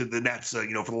I've looked at the Nets, for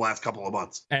the last couple of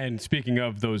months. And speaking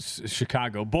of those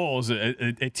Chicago Bulls,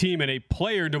 a team and a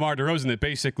player, DeMar DeRozan, that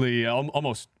basically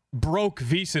almost broke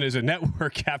VSiN as a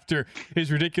network after his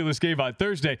ridiculous game on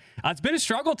Thursday. It's been a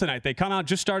struggle tonight. They come out,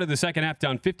 just started the second half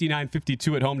down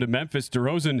 59-52 at home to Memphis.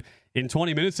 DeRozan in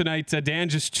 20 minutes tonight, Dan,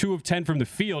 just 2 of 10 from the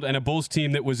field, and a Bulls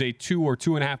team that was a 2 or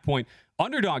 2.5 point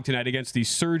underdog tonight against the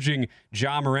surging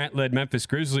Ja Morant-led Memphis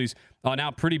Grizzlies. Now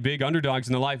pretty big underdogs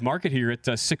in the live market here at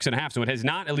 6.5. So it has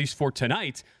not, at least for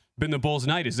tonight, been the Bulls'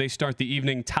 night as they start the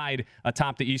evening tied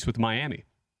atop the East with Miami.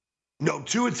 No,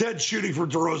 2 of 10 shooting for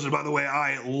DeRozan. By the way,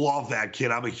 I love that kid.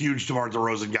 I'm a huge DeMar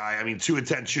DeRozan guy. I mean, 2 of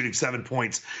 10 shooting, 7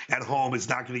 points at home is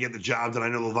not going to get the job done. I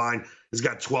know Levine has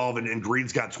got 12 and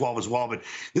Green's got 12 as well. But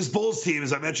this Bulls team,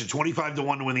 as I mentioned, 25-1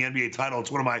 to win the NBA title.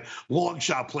 It's one of my long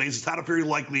shot plays. It's not a very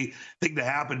likely thing to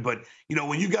happen. But,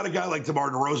 when you got a guy like DeMar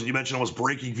DeRozan, you mentioned almost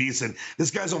breaking VSiN. This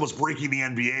guy's almost breaking the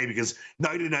NBA because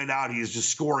night in, night out, he is just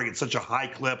scoring at such a high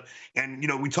clip. And,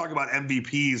 we talk about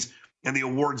MVPs and the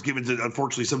awards given to,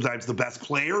 unfortunately, sometimes the best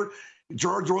player.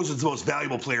 DeMar DeRozan's the most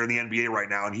valuable player in the NBA right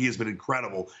now, and he has been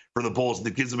incredible for the Bulls. And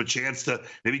it gives them a chance to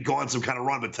maybe go on some kind of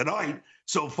run. But tonight,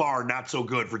 so far, not so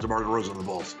good for DeMar DeRozan and the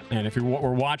Bulls. And if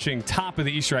we're watching top of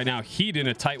the East right now, Heat in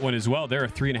a tight one as well. They're a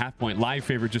 3.5-point live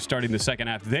favorite just starting the second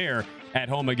half there at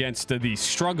home against the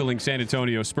struggling San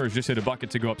Antonio Spurs. Just hit a bucket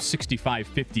to go up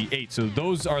 65-58. So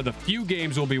those are the few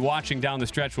games we'll be watching down the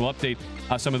stretch. We'll update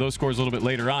some of those scores a little bit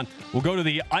later on. We'll go to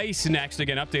the ice next.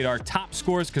 Again, update our top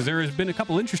scores because there has been a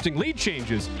couple interesting lead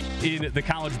changes in the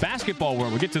college basketball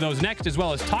world. We'll get to those next, as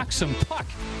well as talk some puck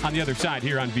on the other side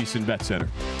here on VSiN Bet Center.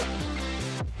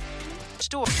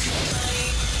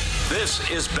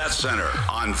 This is Bet Center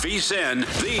on VSiN,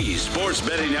 the Sports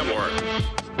Betting Network.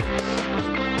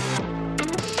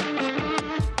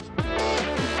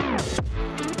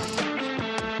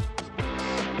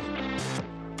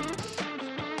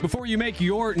 Before you make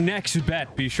your next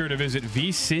bet, be sure to visit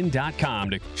vsin.com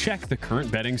to check the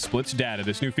current betting splits data.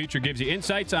 This new feature gives you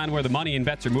insights on where the money and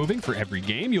bets are moving for every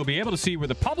game. You'll be able to see where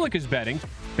the public is betting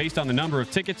based on the number of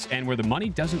tickets and where the money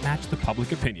doesn't match the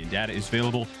public opinion. Data is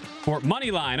available for money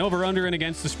line, over, under, and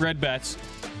against the spread bets.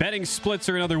 Betting splits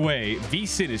are another way.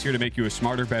 VSiN is here to make you a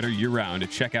smarter, better year-round. To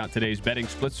check out today's betting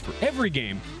splits for every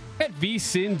game at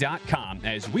vsin.com.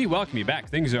 As we welcome you back,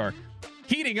 things are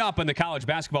heating up in the college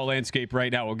basketball landscape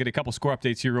right now. We'll get a couple score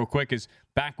updates here real quick. Is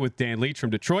back with Dan Leach from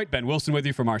Detroit. Ben Wilson with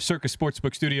you from our Circus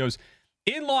Sportsbook studios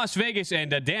in Las Vegas. And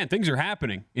Dan, things are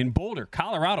happening in Boulder,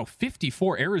 Colorado,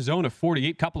 54, Arizona,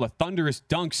 48. Couple of thunderous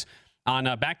dunks on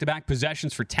back-to-back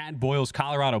possessions for Tad Boyle's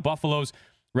Colorado Buffaloes.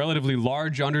 Relatively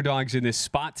large underdogs in this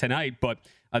spot tonight, but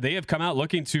they have come out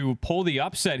looking to pull the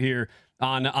upset here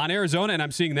on Arizona, and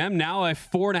I'm seeing them now a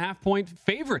 4.5-point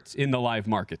favorites in the live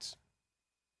markets.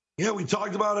 Yeah, we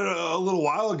talked about it a little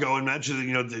while ago and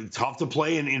mentioned that, it's tough to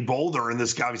play in Boulder. And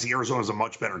this, obviously, Arizona is a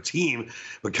much better team,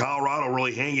 but Colorado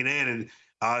really hanging in. And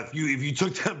if you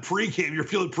took them pregame, you're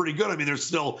feeling pretty good. I mean, there's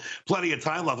still plenty of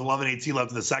time left, 11-18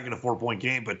 left in the second, a 4-point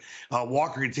game. But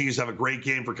Walker continues to have a great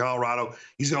game for Colorado.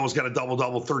 He's almost got a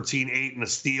double-double, 13-8 and a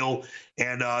steal.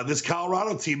 And this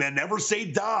Colorado team, man, never say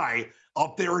die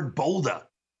up there in Boulder.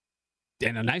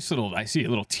 And a nice little, I see a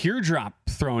little teardrop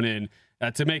thrown in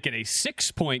to make it a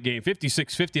 6-point game,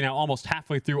 56-50 now, almost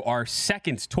halfway through our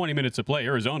second 20 minutes of play.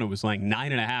 Arizona was laying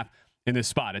 9.5 in this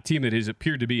spot, a team that has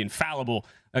appeared to be infallible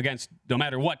against no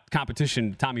matter what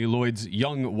competition Tommy Lloyd's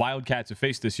young Wildcats have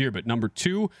faced this year. But number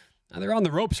 2, they're on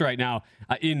the ropes right now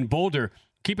in Boulder.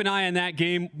 Keep an eye on that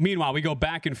game. Meanwhile, we go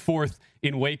back and forth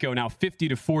in Waco now,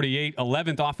 50-48,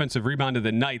 11th offensive rebound of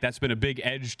the night. That's been a big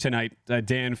edge tonight,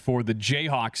 Dan, for the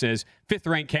Jayhawks, as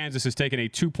 5th-ranked Kansas has taken a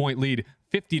 2-point lead,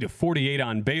 50-48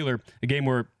 on Baylor, a game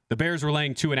where the Bears were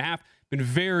laying 2.5. Been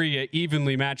very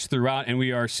evenly matched throughout, and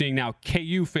we are seeing now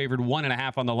KU favored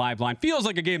 1.5 on the live line. Feels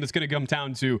like a game that's going to come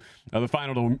down to the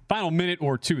final minute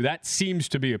or two. That seems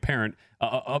to be apparent,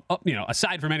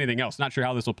 aside from anything else. Not sure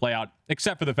how this will play out,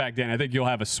 except for the fact, Dan, I think you'll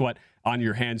have a sweat on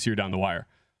your hands here down the wire.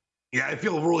 Yeah, I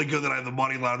feel really good that I have the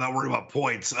money line. I'm not worried about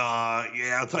points.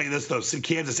 I'll tell you this, though.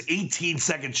 Kansas, 18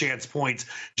 second chance points,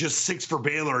 just 6 for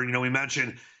Baylor. We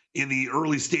mentioned in the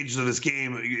early stages of this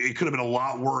game, it could have been a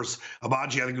lot worse.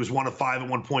 Abaji, I think, was 1 of 5 at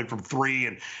one point from 3,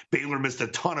 and Baylor missed a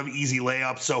ton of easy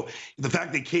layups. So the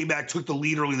fact they came back, took the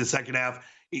lead early in the second half,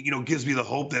 gives me the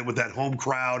hope that with that home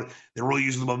crowd, they're really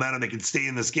using the momentum, they can stay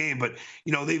in this game. But,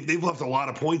 they've left a lot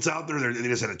of points out there. They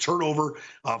just had a turnover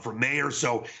from Mayer.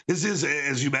 So this is,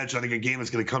 as you mentioned, I think a game that's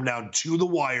going to come down to the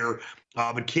wire.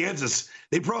 But Kansas,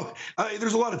 they probably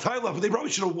there's a lot of time left, but they probably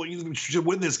should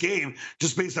win this game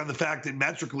just based on the fact that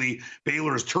metrically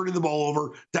Baylor is turning the ball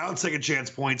over, down second chance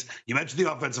points. You mentioned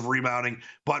the offensive rebounding,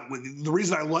 but the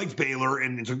reason I liked Baylor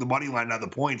and took the money line, not the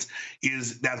points,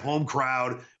 is that home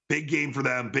crowd. Big game for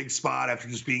them, big spot after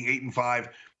just being 8-5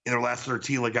 in their last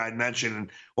 13, like I had mentioned. And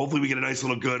hopefully we get a nice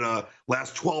little good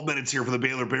last 12 minutes here for the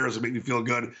Baylor Bears that make me feel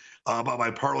good about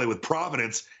my parlay with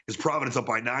Providence. Is Providence up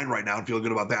by 9 right now and feel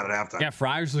good about that at halftime? Yeah,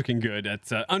 Friars looking good.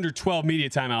 It's under 12 media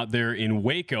time out there in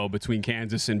Waco between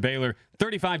Kansas and Baylor.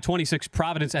 35-26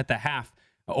 Providence at the half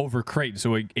over Creighton.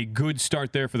 So a good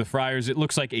start there for the Friars. It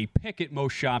looks like a pick at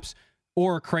most shops,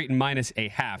 or Creighton minus a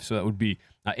half. So that would be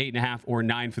 8.5 or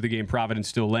 9 for the game. Providence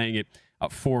still laying it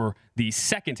for the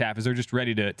second half as they're just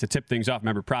ready to tip things off.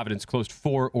 Remember, Providence closed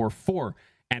 4 or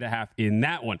 4.5 in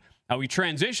that one. We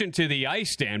transition to the ice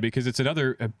stand because it's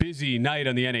another busy night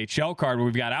on the NHL card where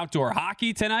we've got outdoor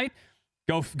hockey tonight.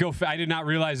 Go! I did not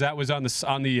realize that was on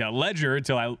the ledger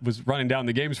until I was running down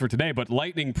the games for today. But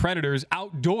Lightning Predators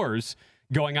outdoors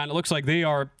going on. It looks like they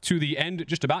are to the end,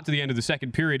 just about to the end of the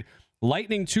second period.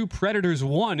 Lightning 2, Predators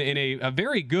 1 in a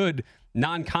very good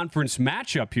non-conference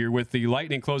matchup here, with the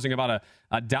Lightning closing about a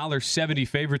 $1.70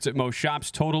 favorites at most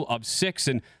shops, total of 6.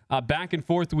 And back and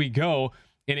forth we go.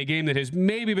 in a game that has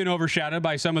maybe been overshadowed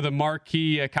by some of the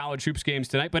marquee college hoops games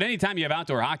tonight. But anytime you have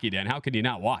outdoor hockey, Dan, how can you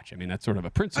not watch? I mean, that's sort of a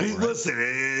principle. I mean, listen,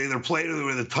 they're playing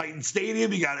with the Titan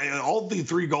Stadium. You got all the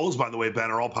 3 goals, by the way,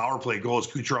 Ben, are all power play goals.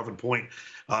 Kucherov and Point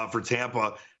for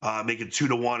Tampa, make it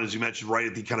 2-1, as you mentioned, right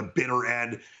at the kind of bitter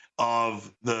end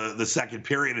of the second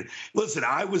period. And listen,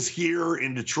 I was here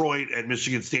in Detroit at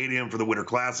Michigan Stadium for the Winter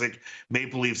Classic,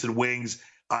 Maple Leafs and Wings.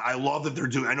 I love that they're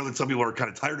doing. I know that some people are kind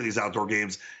of tired of these outdoor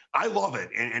games. I love it,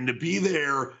 and to be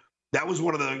there. That was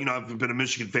one of the, I've been a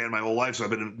Michigan fan my whole life, so I've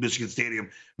been in Michigan Stadium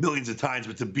millions of times.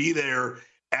 But to be there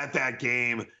at that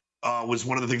game was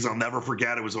one of the things I'll never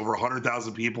forget. It was over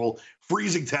 100,000 people,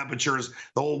 freezing temperatures.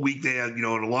 The whole week they had, an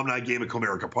alumni game at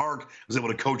Comerica Park. I was able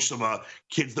to coach some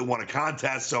kids that won a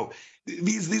contest. So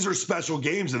these are special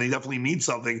games, and they definitely mean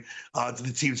something to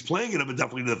the teams playing in them, but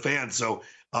definitely to the fans. So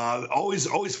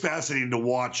always fascinating to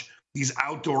watch these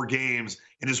outdoor games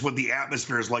and just what the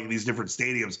atmosphere is like in these different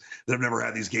stadiums that have never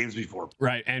had these games before.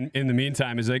 Right. And in the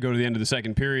meantime, as they go to the end of the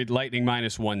second period, Lightning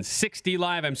minus 160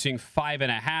 live. I'm seeing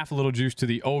 5.5, a little juice to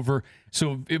the over.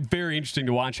 So very interesting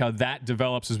to watch how that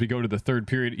develops as we go to the third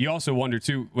period. You also wonder,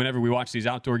 too, whenever we watch these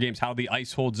outdoor games, how the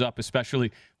ice holds up,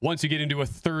 especially once you get into a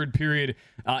third period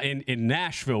in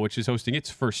Nashville, which is hosting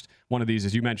its first one of these,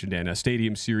 as you mentioned, Dan, a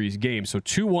Stadium Series game. So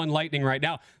 2-1 Lightning right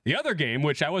now. The other game,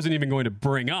 which I wasn't even going to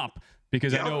bring up,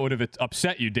 because I know it would have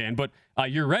upset you, Dan, but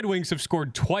your Red Wings have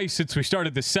scored twice since we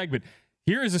started this segment.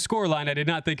 Here is a scoreline I did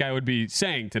not think I would be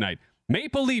saying tonight.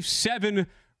 Maple Leafs 7,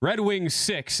 Red Wings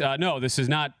 6. No, this is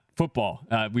not football.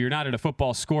 We are not at a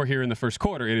football score here in the first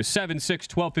quarter. It is 7-6,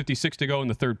 12:56 to go in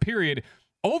the third period.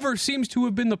 Over seems to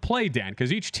have been the play, Dan,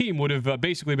 because each team would have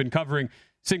basically been covering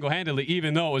single-handedly,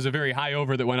 even though it was a very high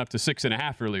over that went up to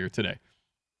 6.5 earlier today.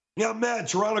 Yeah, Matt,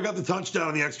 Toronto got the touchdown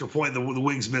on the extra point. The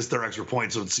Wings missed their extra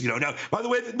point. So it's, now, by the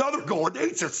way, another goal, an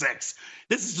 8-6.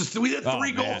 This is just, we had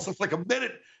 3 goals. It's like a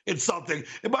minute and something.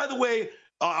 And by the way,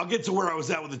 I'll get to where I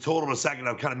was at with the total in a second.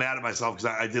 I'm kind of mad at myself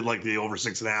because I did like the over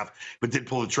 6.5, but did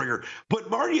pull the trigger. But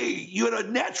Marty, you had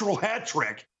a natural hat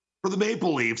trick for the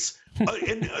Maple Leafs.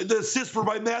 And the assist for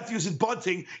by Matthews and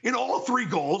Bunting in all 3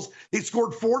 goals. They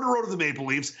scored 4 in a row to the Maple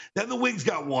Leafs. Then the Wings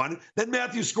got 1. Then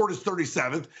Matthews scored his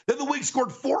 37th. Then the Wings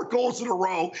scored 4 goals in a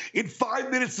row in 5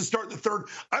 minutes to start the third.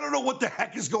 I don't know what the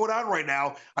heck is going on right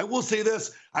now. I will say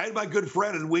this. I had my good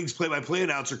friend and Wings play-by-play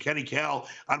announcer Kenny Cal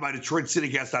on my Detroit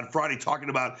CityCast on Friday talking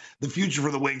about the future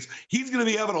for the Wings. He's going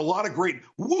to be having a lot of great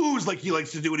woos like he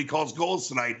likes to do when he calls goals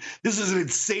tonight. This is an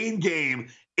insane game.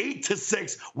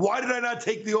 8-6. Why did I not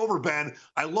take the over, Ben?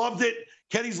 I loved it.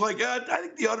 Kenny's like, I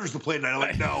think the under's the play tonight. I'm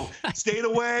like, no, stayed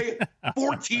away.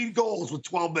 14 goals with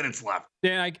 12 minutes left.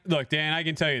 Dan, I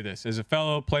can tell you this as a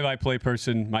fellow play-by-play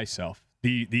person myself.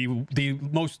 The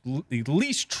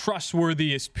least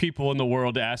trustworthiest people in the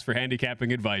world to ask for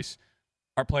handicapping advice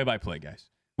are play-by-play guys.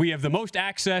 We have the most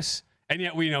access, and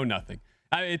yet we know nothing.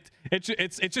 It's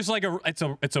just like it's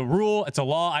a rule. It's a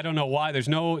law. I don't know why. There's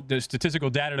statistical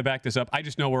data to back this up. I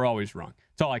just know we're always wrong.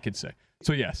 That's all I can say.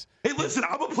 So, yes. Hey, listen,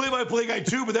 I'm a play-by-play guy,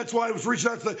 too, but that's why I was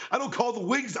reaching out to I don't call the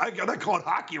Wings. I'm not calling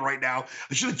hockey right now.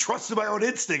 I should have trusted my own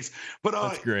instincts. But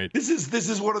that's great. This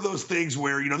is one of those things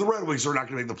where, the Red Wings are not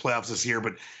going to make the playoffs this year,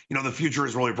 but, the future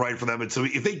is really bright for them. And so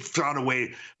if they found a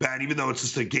way, Ben, even though it's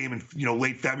just a game in,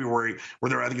 late February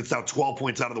where I think it's now 12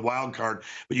 points out of the wild card,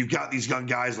 but you've got these young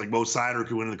guys like Mo Seider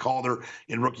who went in the Calder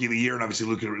in Rookie of the Year, and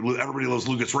obviously everybody loves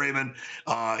Lucas Raymond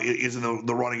is in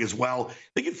the running as well.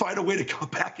 They can find a way to come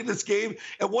back in this game.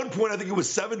 At one point, I think it was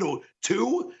 7-2,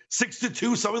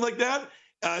 6-2, something like that.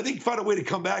 I think find a way to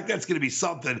come back. That's going to be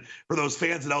something for those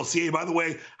fans at LCA. By the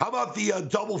way, how about the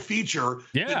double feature,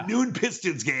 the noon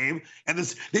Pistons game? And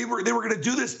this they were going to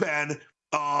do this, Ben.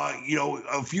 A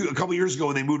couple years ago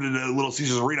when they moved into Little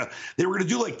Caesars Arena, they were going to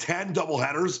do like 10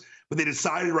 doubleheaders, but they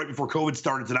decided right before COVID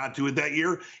started to not do it that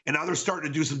year. And now they're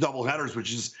starting to do some doubleheaders,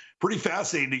 which is pretty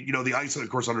fascinating. The ice, of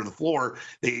course, under the floor.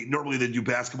 They do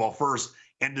basketball first.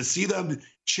 And to see them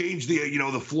change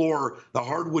the floor, the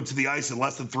hardwood to the ice in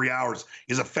less than 3 hours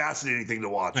is a fascinating thing to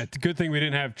watch. It's a good thing we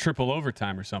didn't have triple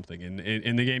overtime or something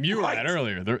in the game you were at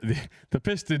earlier, the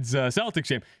Pistons Celtics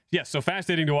game. Yes, so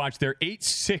fascinating to watch. They're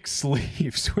 8-6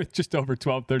 Leafs with just over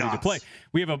 12:30 to play.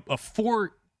 We have a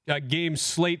 4-game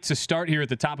slate to start here at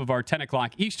the top of our 10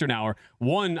 o'clock Eastern hour.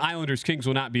 One, Islanders-Kings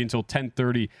will not be until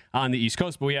 10:30 on the East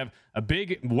Coast, but we have a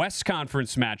big West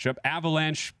Conference matchup,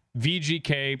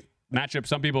 Avalanche-VGK matchup.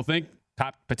 Some people think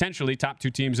potentially top 2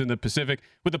 teams in the Pacific,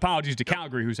 with apologies to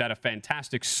Calgary, who's had a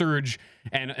fantastic surge,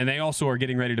 and they also are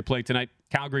getting ready to play tonight.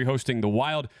 Calgary hosting the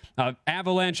Wild.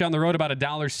 Avalanche on the road, about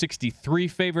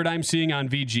 $1.63 favorite I'm seeing on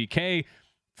VGK.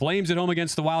 Flames at home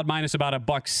against the Wild minus about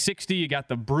 $1.60. You got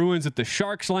the Bruins at the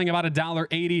Sharks laying about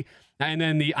 $1.80. And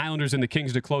then the Islanders and the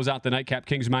Kings to close out the nightcap.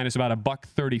 Kings minus about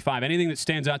 $1.35. Anything that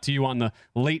stands out to you on the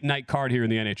late night card here in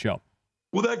the NHL?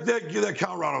 Well, that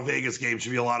Colorado Vegas game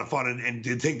should be a lot of fun, and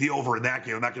to take the over in that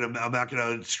game. I'm not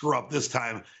gonna screw up this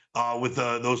time with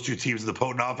those two teams and the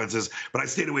potent offenses. But I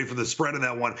stayed away from the spread in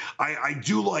that one. I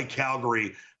do like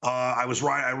Calgary. I was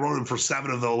right. I wrote them for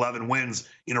 7 of the 11 wins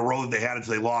in a row that they had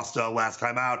until they lost last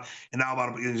time out. And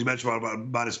now as you mentioned, about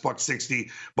minus $1.60,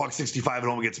 $1.65 at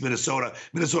home against Minnesota.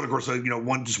 Minnesota, of course,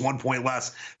 just 1 point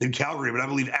less than Calgary. But I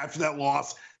believe after that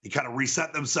loss, they kind of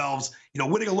reset themselves.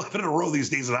 Winning 11 in a row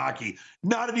these days in hockey,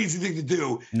 not an easy thing to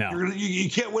do. No. You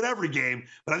can't win every game,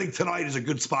 but I think tonight is a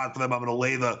good spot for them. I'm going to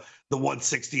lay the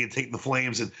 160 and take the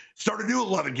Flames and start a new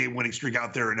 11-game winning streak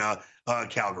out there in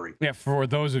Calgary. Yeah, for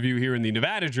those of you here in the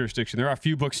Nevada jurisdiction, there are a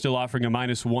few books still offering a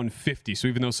minus 150. So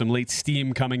even though some late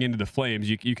steam coming into the Flames,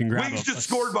 you can grab Wings just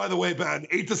scored, by the way, Ben,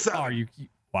 8-7.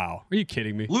 Wow. Are you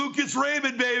kidding me? Lucas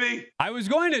Raymond, baby. I was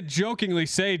going to jokingly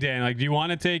say, Dan, do you want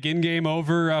to take in-game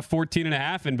over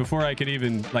 14.5? And before I could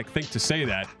even think to say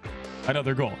that,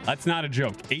 another goal. That's not a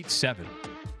joke. 8-7.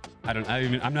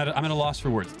 I'm at a loss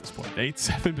for words at this point.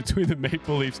 8-7 between the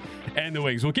Maple Leafs and the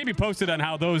Wings. We'll keep you posted on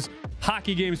how those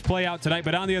hockey games play out tonight,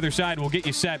 but on the other side, we'll get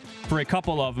you set for a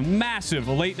couple of massive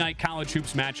late-night college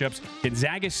hoops matchups.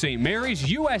 Gonzaga, St. Mary's,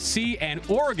 USC, and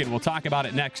Oregon. We'll talk about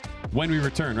it next when we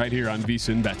return right here on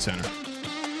VSiN Bet Center.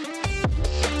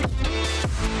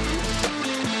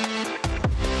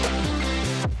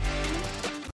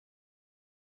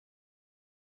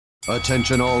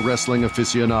 Attention all wrestling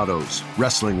aficionados.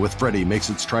 Wrestling with Freddie makes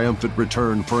its triumphant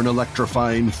return for an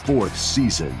electrifying 4th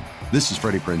season. This is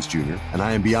Freddie Prinze Jr., and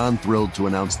I am beyond thrilled to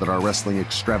announce that our wrestling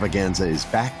extravaganza is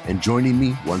back, and joining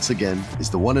me once again is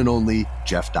the one and only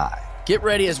Jeff Dye. Get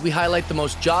ready as we highlight the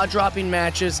most jaw-dropping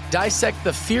matches, dissect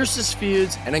the fiercest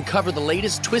feuds, and uncover the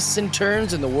latest twists and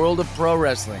turns in the world of pro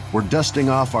wrestling. We're dusting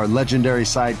off our legendary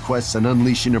side quests and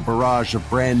unleashing a barrage of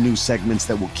brand new segments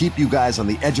that will keep you guys on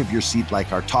the edge of your seat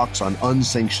like our talks on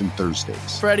Unsanctioned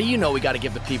Thursdays. Freddie, we got to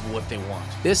give the people what they want.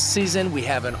 This season, we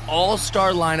have an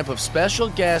all-star lineup of special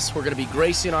guests who are going to be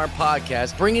gracing our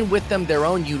podcast, bringing with them their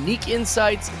own unique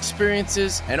insights,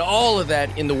 experiences, and all of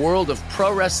that in the world of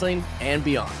pro wrestling and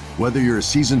beyond. Whether you're a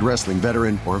seasoned wrestling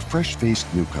veteran or a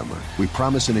fresh-faced newcomer, we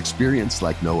promise an experience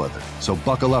like no other. So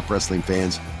buckle up, wrestling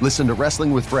fans. Listen to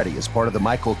Wrestling with Freddie as part of the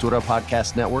My Cultura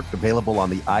Podcast Network, available on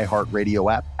the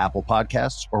iHeartRadio app, Apple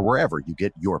Podcasts, or wherever you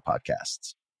get your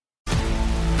podcasts.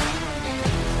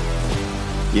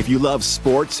 If you love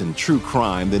sports and true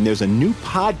crime, then there's a new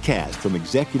podcast from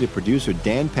executive producer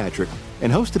Dan Patrick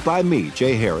and hosted by me,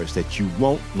 Jay Harris, that you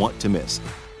won't want to miss.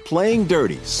 Playing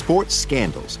Dirty: Sports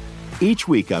Scandals. Each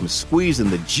week, I'm squeezing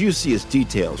the juiciest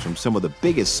details from some of the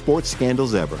biggest sports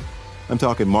scandals ever. I'm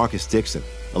talking Marcus Dixon,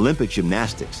 Olympic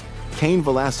gymnastics, Cain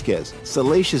Velasquez,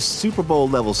 salacious Super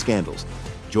Bowl-level scandals.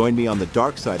 Join me on the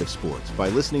dark side of sports by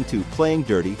listening to Playing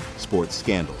Dirty: Sports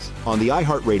Scandals on the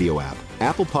iHeartRadio app,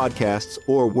 Apple Podcasts,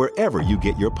 or wherever you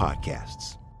get your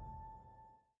podcasts.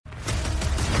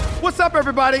 What's up,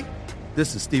 everybody?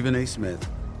 This is Stephen A. Smith.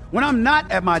 When I'm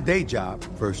not at my day job,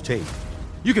 First Take,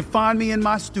 you can find me in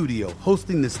my studio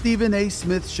hosting the Stephen A.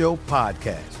 Smith Show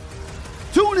podcast.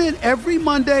 Tune in every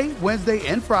Monday, Wednesday,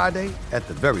 and Friday, at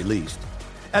the very least,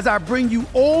 as I bring you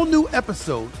all new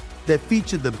episodes that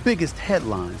feature the biggest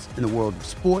headlines in the world of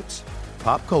sports,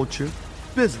 pop culture,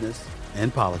 business,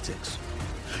 and politics.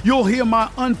 You'll hear my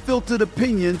unfiltered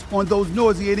opinions on those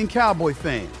nauseating Cowboy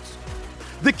fans,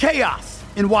 the chaos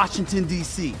in Washington,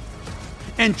 D.C.,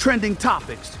 and trending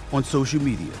topics on social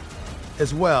media,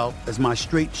 as well as my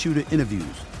straight shooter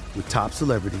interviews with top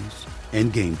celebrities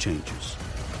and game changers.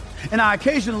 And I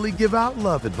occasionally give out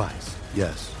love advice.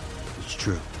 Yes, it's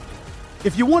true.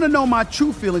 If you want to know my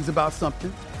true feelings about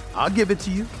something, I'll give it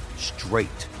to you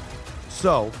straight.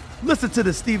 So listen to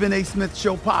the Stephen A. Smith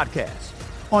Show podcast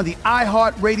on the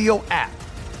iHeartRadio app,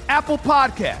 Apple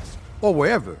Podcasts, or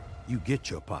wherever you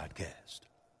get your podcast.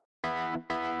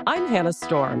 I'm Hannah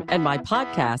Storm, and my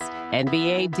podcast,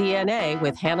 NBA DNA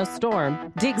with Hannah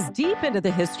Storm, digs deep into the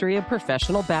history of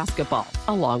professional basketball,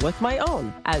 along with my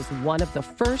own, as one of the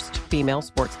first female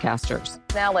sportscasters.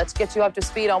 Now let's get you up to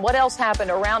speed on what else happened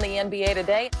around the NBA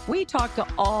today. We talked to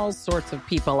all sorts of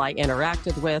people I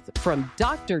interacted with, from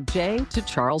Dr. J to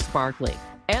Charles Barkley,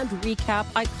 and recap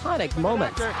iconic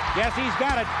moments. Yes, he's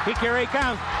got it. Here he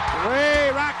comes. Way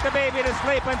rock the baby to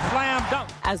sleep and slam dunk.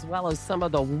 As well as some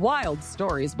of the wild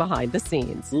stories behind the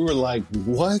scenes. We were like,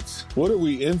 what? What are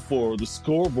we in for? The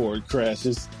scoreboard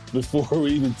crashes before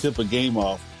we even tip a game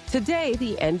off. Today,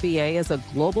 the NBA is a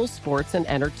global sports and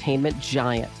entertainment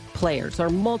giant. Players are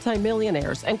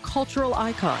multimillionaires and cultural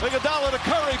icons. Iguodala to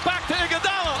Curry, back to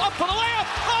Iguodala, up for the layup.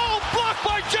 Oh, blocked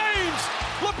by James.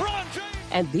 LeBron James.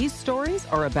 And these stories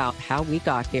are about how we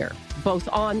got here, both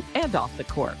on and off the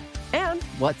court. And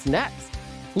what's next?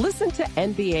 Listen to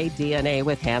NBA DNA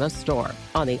with Hannah Storm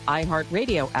on the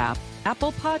iHeartRadio app,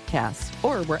 Apple Podcasts,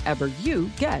 or wherever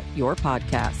you get your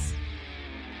podcasts.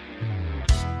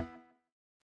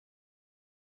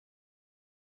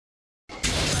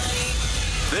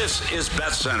 This is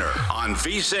Bet Center on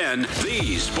VSiN,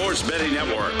 the Sports Betting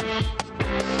Network.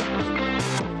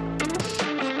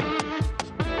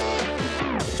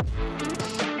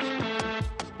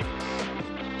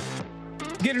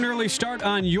 Get an early start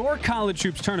on your college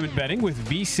hoops tournament betting with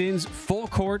VSiN's full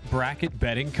court bracket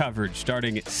betting coverage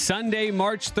starting Sunday,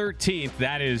 March 13th.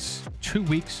 That is 2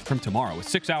 weeks from tomorrow with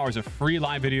 6 hours of free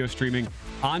live video streaming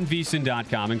on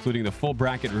VSiN.com, including the full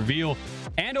bracket reveal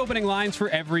and opening lines for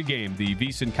every game. The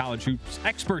VSiN College Hoops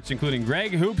experts, including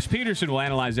Greg Hoops Peterson, will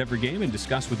analyze every game and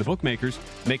discuss with the bookmakers,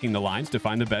 making the lines to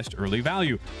find the best early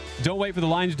value. Don't wait for the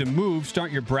lines to move.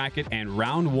 Start your bracket and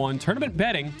round one tournament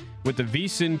betting with the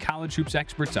VSiN College Hoops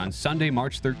experts on Sunday,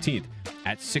 March 13th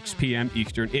at 6 p.m.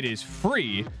 Eastern. It is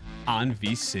free on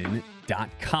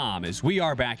VSiN.com. As we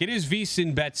are back, it is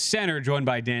VSiN Bet Center, joined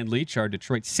by Dan Leach, our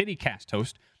Detroit CityCast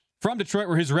host from Detroit,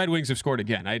 where his Red Wings have scored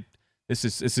again. It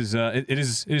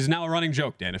is now a running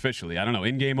joke, Dan, officially. I don't know.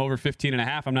 In-game over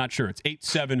 15.5. I'm not sure. It's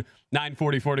 8-7,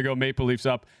 9:44 to go. Maple Leafs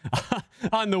up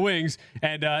on the Wings,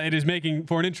 and it is making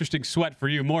for an interesting sweat for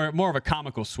you. More of a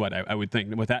comical sweat, I would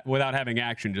think, without having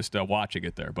action, just watching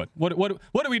it there. But what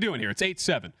are we doing here? It's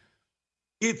 8-7.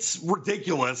 It's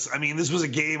ridiculous. I mean, this was a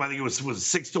game. I think it was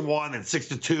 6-1 and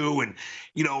 6-2, and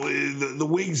the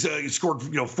Wings scored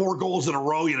 4 goals in a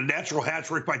row. You had a natural hat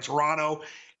trick by Toronto.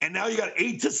 And now you got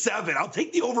 8-7. I'll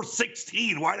take the over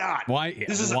 16. Why not?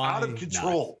 This is out of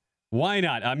control. Why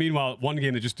not? Meanwhile, one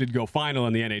game that just did go final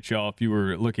in the NHL, if you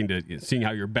were looking to seeing how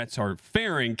your bets are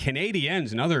faring,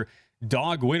 Canadiens, another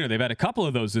dog winner. They've had a couple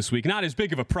of those this week. Not as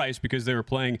big of a price because they were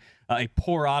playing a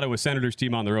poor Ottawa Senators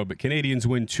team on the road, but Canadiens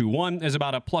win 2-1. There's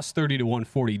about a plus 30 to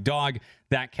 140 dog.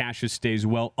 That cash stays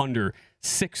well under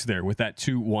 6 there with that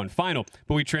 2-1 final.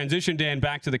 But we transition, Dan,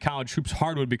 back to the college hoops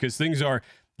hardwood because things are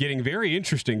getting very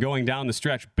interesting going down the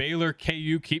stretch. Baylor,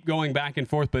 KU keep going back and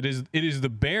forth, but it is the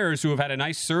Bears who have had a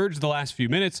nice surge the last few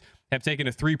minutes, have taken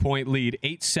a 3-point lead,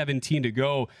 8:17 to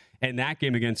go, and that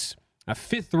game against a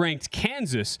 5th-ranked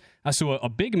Kansas. So a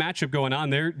big matchup going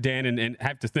on there, Dan, and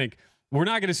have to think, we're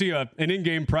not going to see an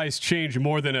in-game price change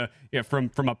more than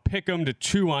from a pick-em to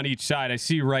 2 on each side. I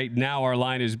see right now our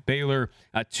line is Baylor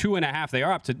 2.5. They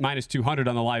are up to minus 200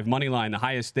 on the live money line, the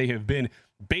highest they have been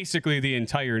basically the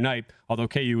entire night, although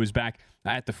KU is back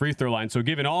at the free throw line. So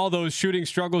given all those shooting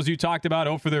struggles you talked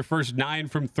about, for their first 9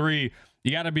 from 3,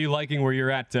 you got to be liking where you're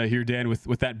at here, Dan,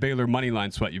 with that Baylor money line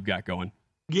sweat you've got going.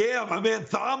 Yeah, my man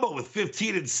Thamba with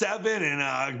 15-7, and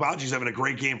Agbaji's having a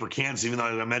great game for Kansas, even though,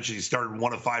 as I mentioned, he started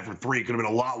 1 of 5 from 3. It could have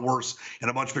been a lot worse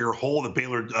and a much bigger hole that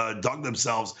Baylor dug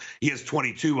themselves. He has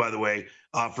 22, by the way,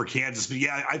 for Kansas. But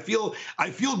yeah, I feel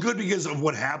good because of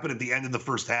what happened at the end of the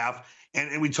first half.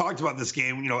 And we talked about this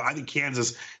game. I think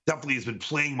Kansas definitely has been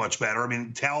playing much better. I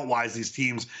mean, talent-wise, these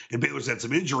teams, and Baylor's had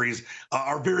some injuries,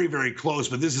 are very, very close.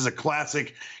 But this is a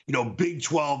classic, Big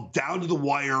 12, down to the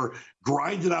wire,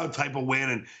 grinded out type of win.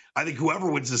 And I think whoever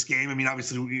wins this game, I mean,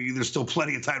 obviously, there's still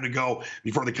plenty of time to go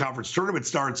before the conference tournament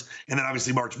starts, and then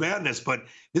obviously March Madness. But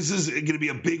this is going to be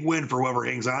a big win for whoever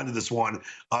hangs on to this one,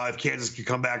 if Kansas can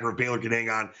come back or if Baylor can hang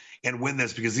on and win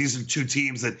this, because these are two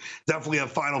teams that definitely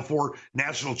have Final Four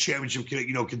national championship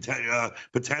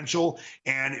potential.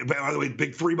 And by the way,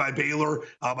 big 3 by Baylor,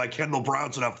 by Kendall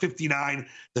Brown. So now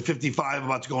 59-55,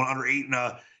 about to go on under 8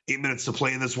 minutes to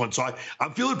play in this one. So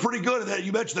I'm feeling pretty good. That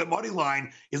you mentioned that money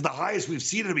line is the highest we've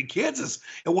seen it. I mean, Kansas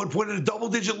at one point in a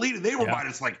double-digit lead, and they were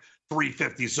minus like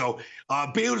 350. So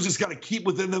Baylor's just got to keep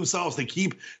within themselves. They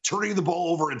keep turning the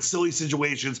ball over in silly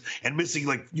situations and missing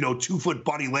 2-foot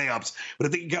bunny layups. But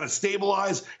if they can kind of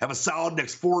stabilize, have a solid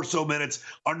next 4 or so minutes,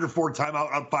 under 4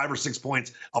 timeout, up 5 or 6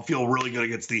 points, I'll feel really good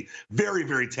against the very,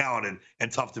 very talented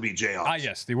and tough to beat Jayhawks.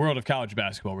 Yes, the world of college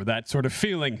basketball, where that sort of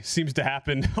feeling seems to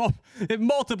happen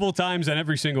multiple times on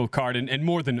every single card, and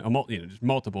more than just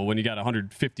multiple when you got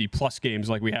 150 plus games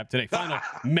like we have today. Final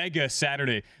mega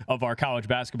Saturday of our college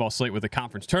basketball slate with the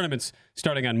conference tournaments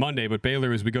starting on Monday. But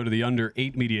Baylor, as we go to the under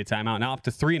 8 media timeout, now up to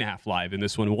 3.5 live in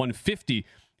this one. 150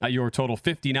 your total,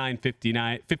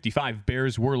 55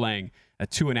 Bears were laying a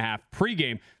 2.5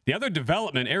 pregame. The other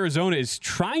development, Arizona is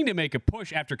trying to make a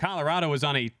push after Colorado was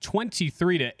on a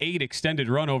 23-8 extended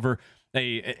run over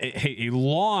a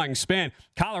long span.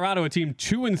 Colorado, a team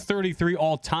 2-33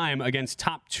 all time against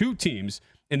top 2 teams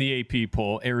in the AP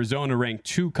poll. Arizona ranked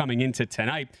 2 coming into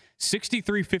tonight.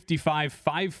 63-55,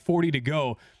 5:40 to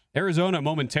go. Arizona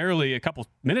momentarily a couple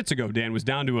minutes ago, Dan, was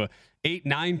down to a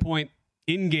 8-9 point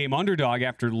in-game underdog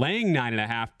after laying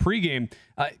 9.5 pregame.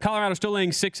 Colorado still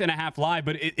laying 6.5 live,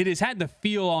 but it has had the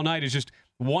feel all night as just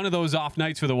one of those off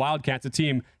nights for the Wildcats, a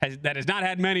team that has not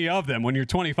had many of them. When you're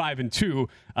 25-2,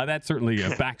 that certainly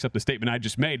backs up the statement I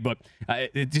just made. But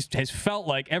it just has felt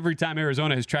like every time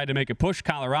Arizona has tried to make a push,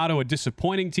 Colorado, a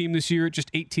disappointing team this year at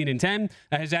just 18-10,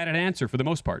 has had an answer for the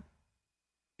most part.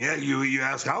 Yeah, you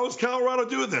ask, how is Colorado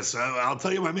doing this? I'll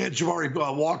tell you, my man Jabari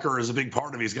Walker is a big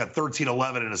part of it. He's got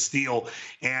 13-11 and a steal.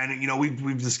 And,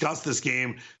 we've discussed this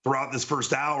game throughout this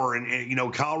first hour.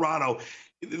 And Colorado,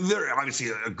 they're obviously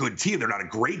a good team. They're not a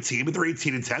great team, but they're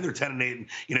 18-10. They're 10-8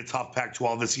 in a tough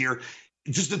Pac-12 this year.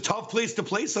 Just a tough place to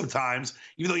play sometimes,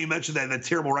 even though you mentioned that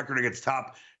terrible record against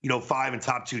top 5 and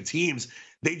top 2 teams.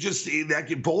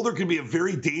 Boulder can be a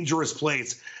very dangerous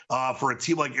place for a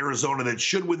team like Arizona that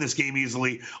should win this game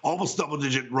easily. Almost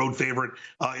double-digit road favorite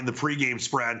in the pregame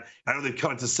spread. I know they've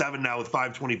cut it to 7 now with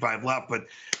 5:25 left, but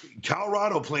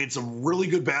Colorado playing some really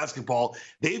good basketball.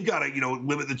 They've got to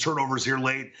limit the turnovers here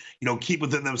late. Keep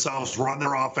within themselves, run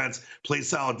their offense, play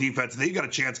solid defense. They've got a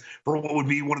chance for what would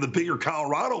be one of the bigger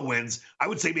Colorado wins. I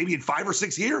would say maybe in 5 or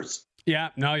 6 years. Yeah,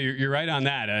 no, you're right on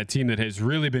that. A team that has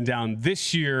really been down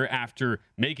this year after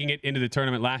making it into the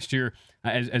tournament last year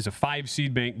as a 5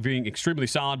 seed, being extremely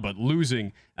solid, but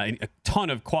losing a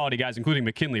ton of quality guys, including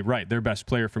McKinley Wright, their best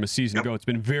player from a season ago. It's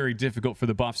been very difficult for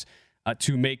the Buffs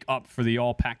to make up for the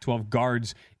all Pac-12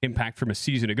 guards impact from a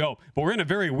season ago. But we're in a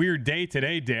very weird day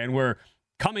today, Dan, where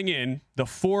coming in, the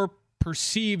 4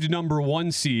 perceived number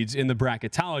 1 seeds in the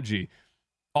bracketology,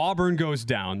 Auburn goes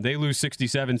down. They lose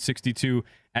 67-62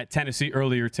 at Tennessee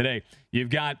earlier today. You've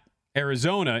got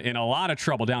Arizona in a lot of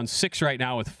trouble, down 6 right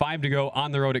now with 5 to go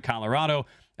on the road at Colorado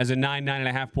as a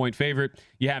 9.5 point favorite.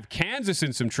 You have Kansas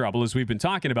in some trouble, as we've been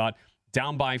talking about,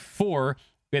 down by 4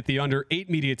 at the under 8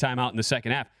 media timeout in the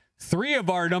second half. 3 of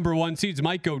our number 1 seeds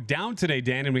might go down today,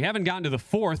 Dan, and we haven't gotten to the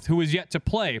 4th, who is yet to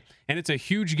play. And it's a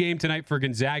huge game tonight for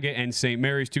Gonzaga and St.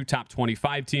 Mary's, 2 top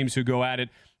 25 teams who go at it,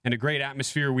 and a great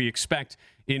atmosphere we expect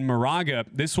in Moraga.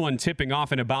 This one tipping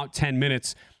off in about 10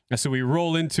 minutes. So we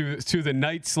roll into the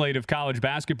night slate of college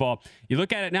basketball. You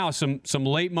look at it now, some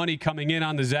late money coming in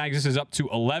on the Zags. This is up to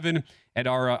 11 at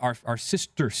our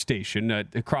sister station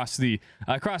across the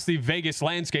Vegas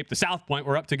landscape, the South Point.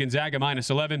 We're up to Gonzaga minus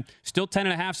 11. Still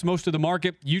 10.5's most of the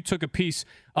market. You took a piece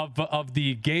of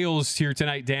the Gales here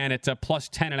tonight, Dan, at plus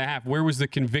 10.5. Where was the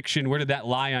conviction? Where did that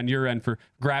lie on your end for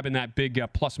grabbing that big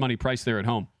plus money price there at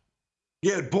home?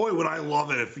 Yeah, boy, would I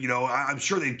love it if, I'm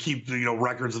sure they'd keep,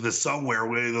 records of this somewhere.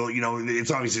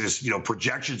 It's obviously just,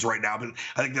 projections right now, but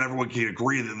I think that everyone can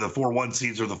agree that the 4-1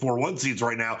 seeds are the 4-1 seeds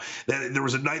right now. That there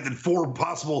was a night that 4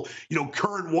 possible,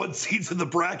 current 1 seeds in the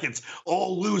brackets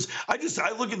all lose. I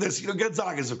look at this,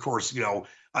 Gonzaga is, of course,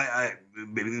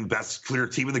 maybe the best clear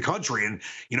team in the country. And,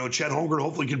 Chet Holmgren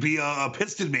hopefully could be a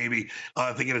Piston maybe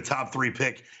if they get a top 3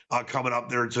 pick coming up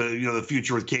there to, the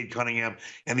future with Cade Cunningham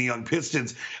and the young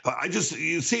Pistons.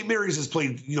 St. Mary's has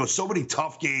played, so many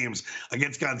tough games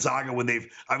against Gonzaga when they've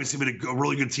obviously been a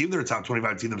really good team. They're a top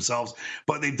 25 team themselves,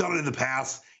 but they've done it in the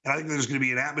past. And I think there's going to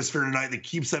be an atmosphere tonight that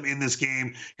keeps them in this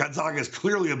game. Gonzaga is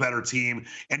clearly a better team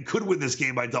and could win this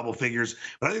game by double figures.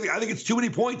 But I think it's too many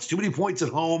points at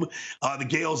home. The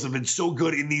Gales have been so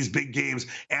good in these big games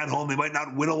at home. They might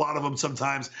not win a lot of them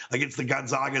sometimes against the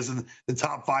Gonzagas and the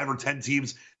top 5 or 10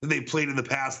 teams that they've played in the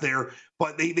past there.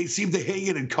 But they seem to hang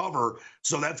in and cover.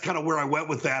 So that's kind of where I went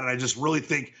with that. And I just really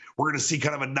think we're going to see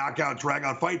kind of a knockout,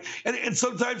 drag-out fight. And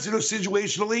sometimes,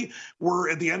 situationally,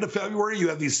 we're at the end of February. You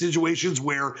have these situations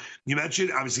where you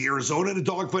mentioned, obviously, Arizona in a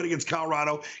dogfight against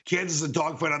Colorado. Kansas in a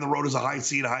dogfight on the road as a high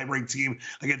seed, a high-ranked team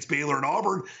against Baylor and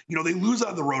Auburn. They lose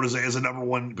on the road as a number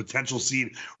 1 potential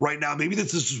seed right now. Maybe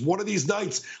this is just one of these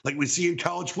nights like we see in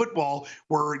college football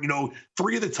where,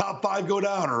 3 of the top 5 go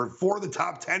down or 4 of the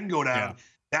top 10 go down. Yeah.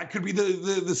 That could be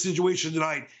the situation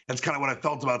tonight. That's kind of what I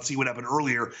felt about seeing what happened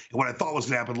earlier and what I thought was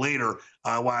going to happen later,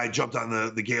 why I jumped on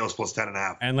the Gales plus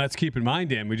 10.5. And let's keep in mind,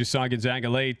 Dan, we just saw Gonzaga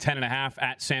lay 10.5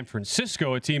 at San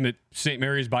Francisco, a team that St.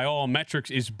 Mary's, by all metrics,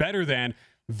 is better than.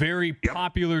 very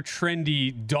popular,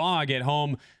 trendy dog at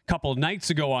home a couple nights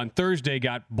ago on Thursday,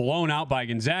 got blown out by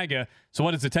Gonzaga. So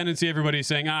what is the tendency? Everybody's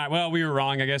saying, well, we were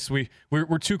wrong. I guess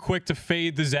we're too quick to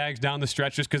fade the Zags down the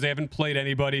stretch just because they haven't played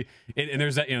anybody. And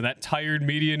there's that, that tired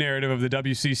media narrative of the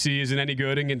WCC isn't any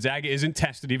good and Gonzaga isn't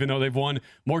tested, even though they've won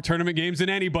more tournament games than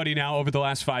anybody now over the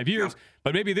last 5 years.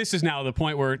 But maybe this is now the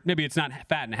point where maybe it's not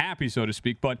fat and happy, so to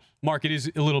speak, but market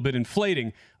is a little bit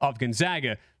inflating of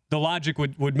Gonzaga. The logic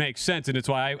would make sense, and it's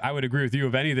why I would agree with you,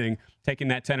 if anything, taking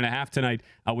that 10.5 tonight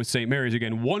with St. Mary's.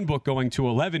 Again, one book going to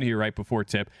 11 here right before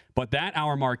tip. But that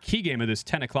our marquee game of this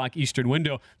 10 o'clock Eastern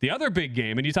window, the other big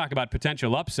game, and you talk about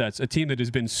potential upsets, a team that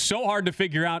has been so hard to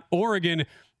figure out, Oregon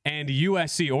and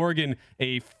USC. Oregon,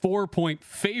 a 4-point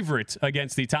favorite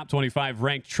against the top 25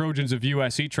 ranked Trojans of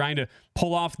USC, trying to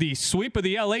pull off the sweep of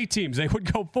the LA teams. They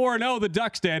would go 4-0, the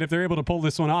Ducks, Dan, if they're able to pull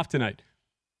this one off tonight.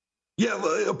 Yeah,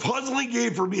 a puzzling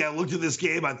game for me. I looked at this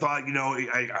game. I thought,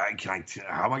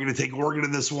 how am I going to take Oregon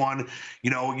in this one?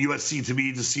 USC to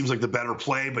me just seems like the better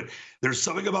play, but there's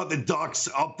something about the Ducks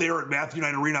up there at Matthew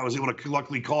Knight Arena. I was able to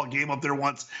luckily call a game up there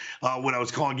once when I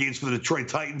was calling games for the Detroit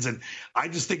Titans, and I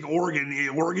just think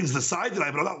Oregon's the side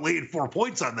tonight, but I'm not laying 4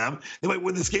 points on them. They might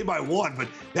win this game by 1, but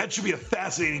that should be a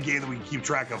fascinating game that we can keep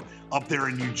track of up there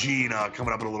in Eugene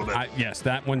coming up in a little bit. Yes,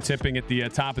 that one tipping at the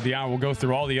top of the hour. We'll go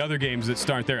through all the other games that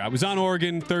start there. I was on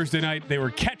Oregon Thursday night. They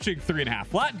were catching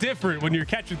 3.5. A lot different when you're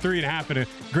catching 3.5 in a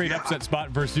great upset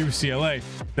spot versus UCLA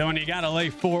than when you got to lay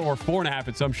 4 or 4.5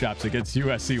 at some shops against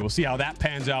USC. We'll see how that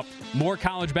pans out. More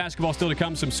college basketball still to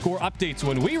come. Some score updates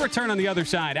when we return on the other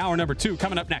side. Hour number 2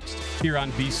 coming up next here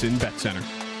on VSiN Bet Center.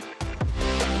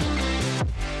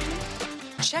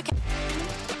 Check it.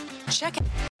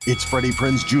 It's Freddie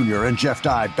Prinze Jr. and Jeff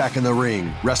Dye back in the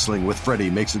ring. Wrestling with Freddie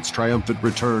makes its triumphant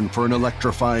return for an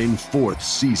electrifying 4th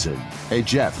season. Hey,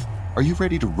 Jeff, are you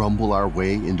ready to rumble our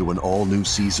way into an all-new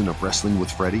season of Wrestling with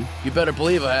Freddie? You better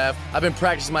believe I have. I've been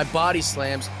practicing my body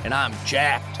slams, and I'm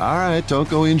jacked. All right, don't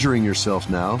go injuring yourself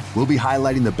now. We'll be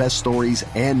highlighting the best stories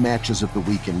and matches of the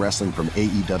week in wrestling from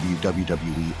AEW,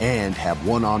 WWE, and have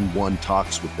one-on-one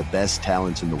talks with the best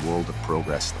talents in the world of pro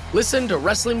wrestling. Listen to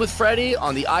Wrestling with Freddie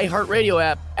on the iHeartRadio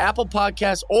app, Apple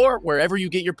Podcasts, or wherever you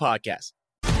get your podcasts.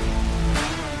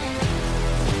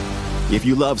 If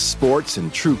you love sports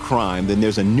and true crime, then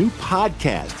there's a new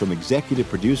podcast from executive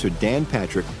producer Dan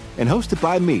Patrick and hosted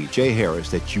by me, Jay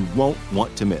Harris, that you won't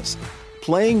want to miss.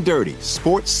 Playing Dirty: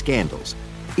 Sports Scandals.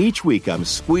 Each week, I'm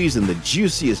squeezing the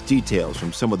juiciest details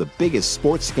from some of the biggest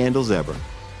sports scandals ever.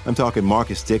 I'm talking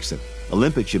Marcus Dixon,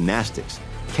 Olympic gymnastics,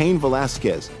 Cain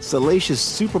Velasquez, salacious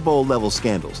Super Bowl-level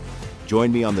scandals.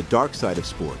 Join me on the dark side of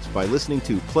sports by listening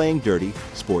to Playing Dirty: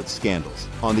 Sports Scandals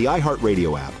on the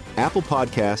iHeartRadio app, Apple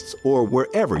Podcasts, or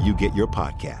wherever you get your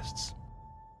podcasts.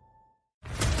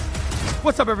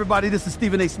 What's up, everybody? This is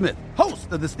Stephen A. Smith,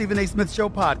 host of the Stephen A. Smith Show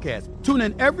podcast. Tune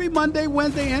in every Monday,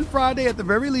 Wednesday, and Friday at the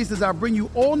very least as I bring you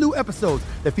all new episodes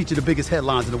that feature the biggest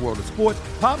headlines in the world of sports,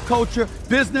 pop culture,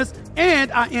 business,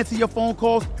 and I answer your phone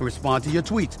calls and respond to your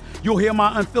tweets. You'll hear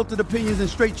my unfiltered opinions and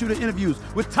straight-shooter interviews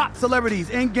with top celebrities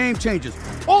and game changers.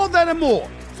 All that and more.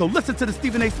 So listen to the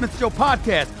Stephen A. Smith Show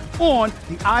podcast on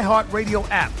the iHeartRadio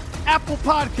app, Apple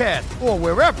Podcasts, or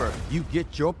wherever you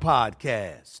get your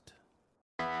podcast.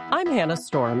 I'm Hannah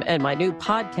Storm, and my new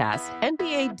podcast,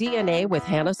 NBA DNA with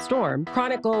Hannah Storm,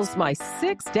 chronicles my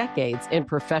 6 decades in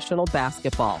professional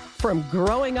basketball. From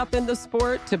growing up in the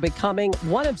sport to becoming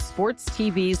one of sports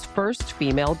TV's first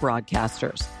female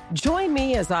broadcasters. Join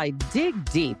me as I dig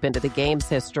deep into the game's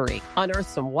history, unearth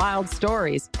some wild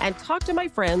stories, and talk to my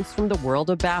friends from the world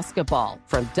of basketball,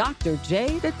 from Dr.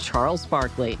 J to Charles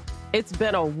Barkley. It's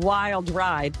been a wild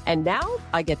ride, and now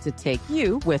I get to take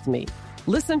you with me.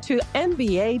 Listen to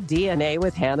NBA DNA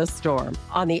with Hannah Storm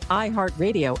on the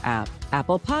iHeartRadio app,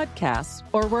 Apple Podcasts,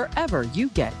 or wherever you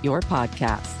get your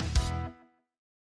podcasts.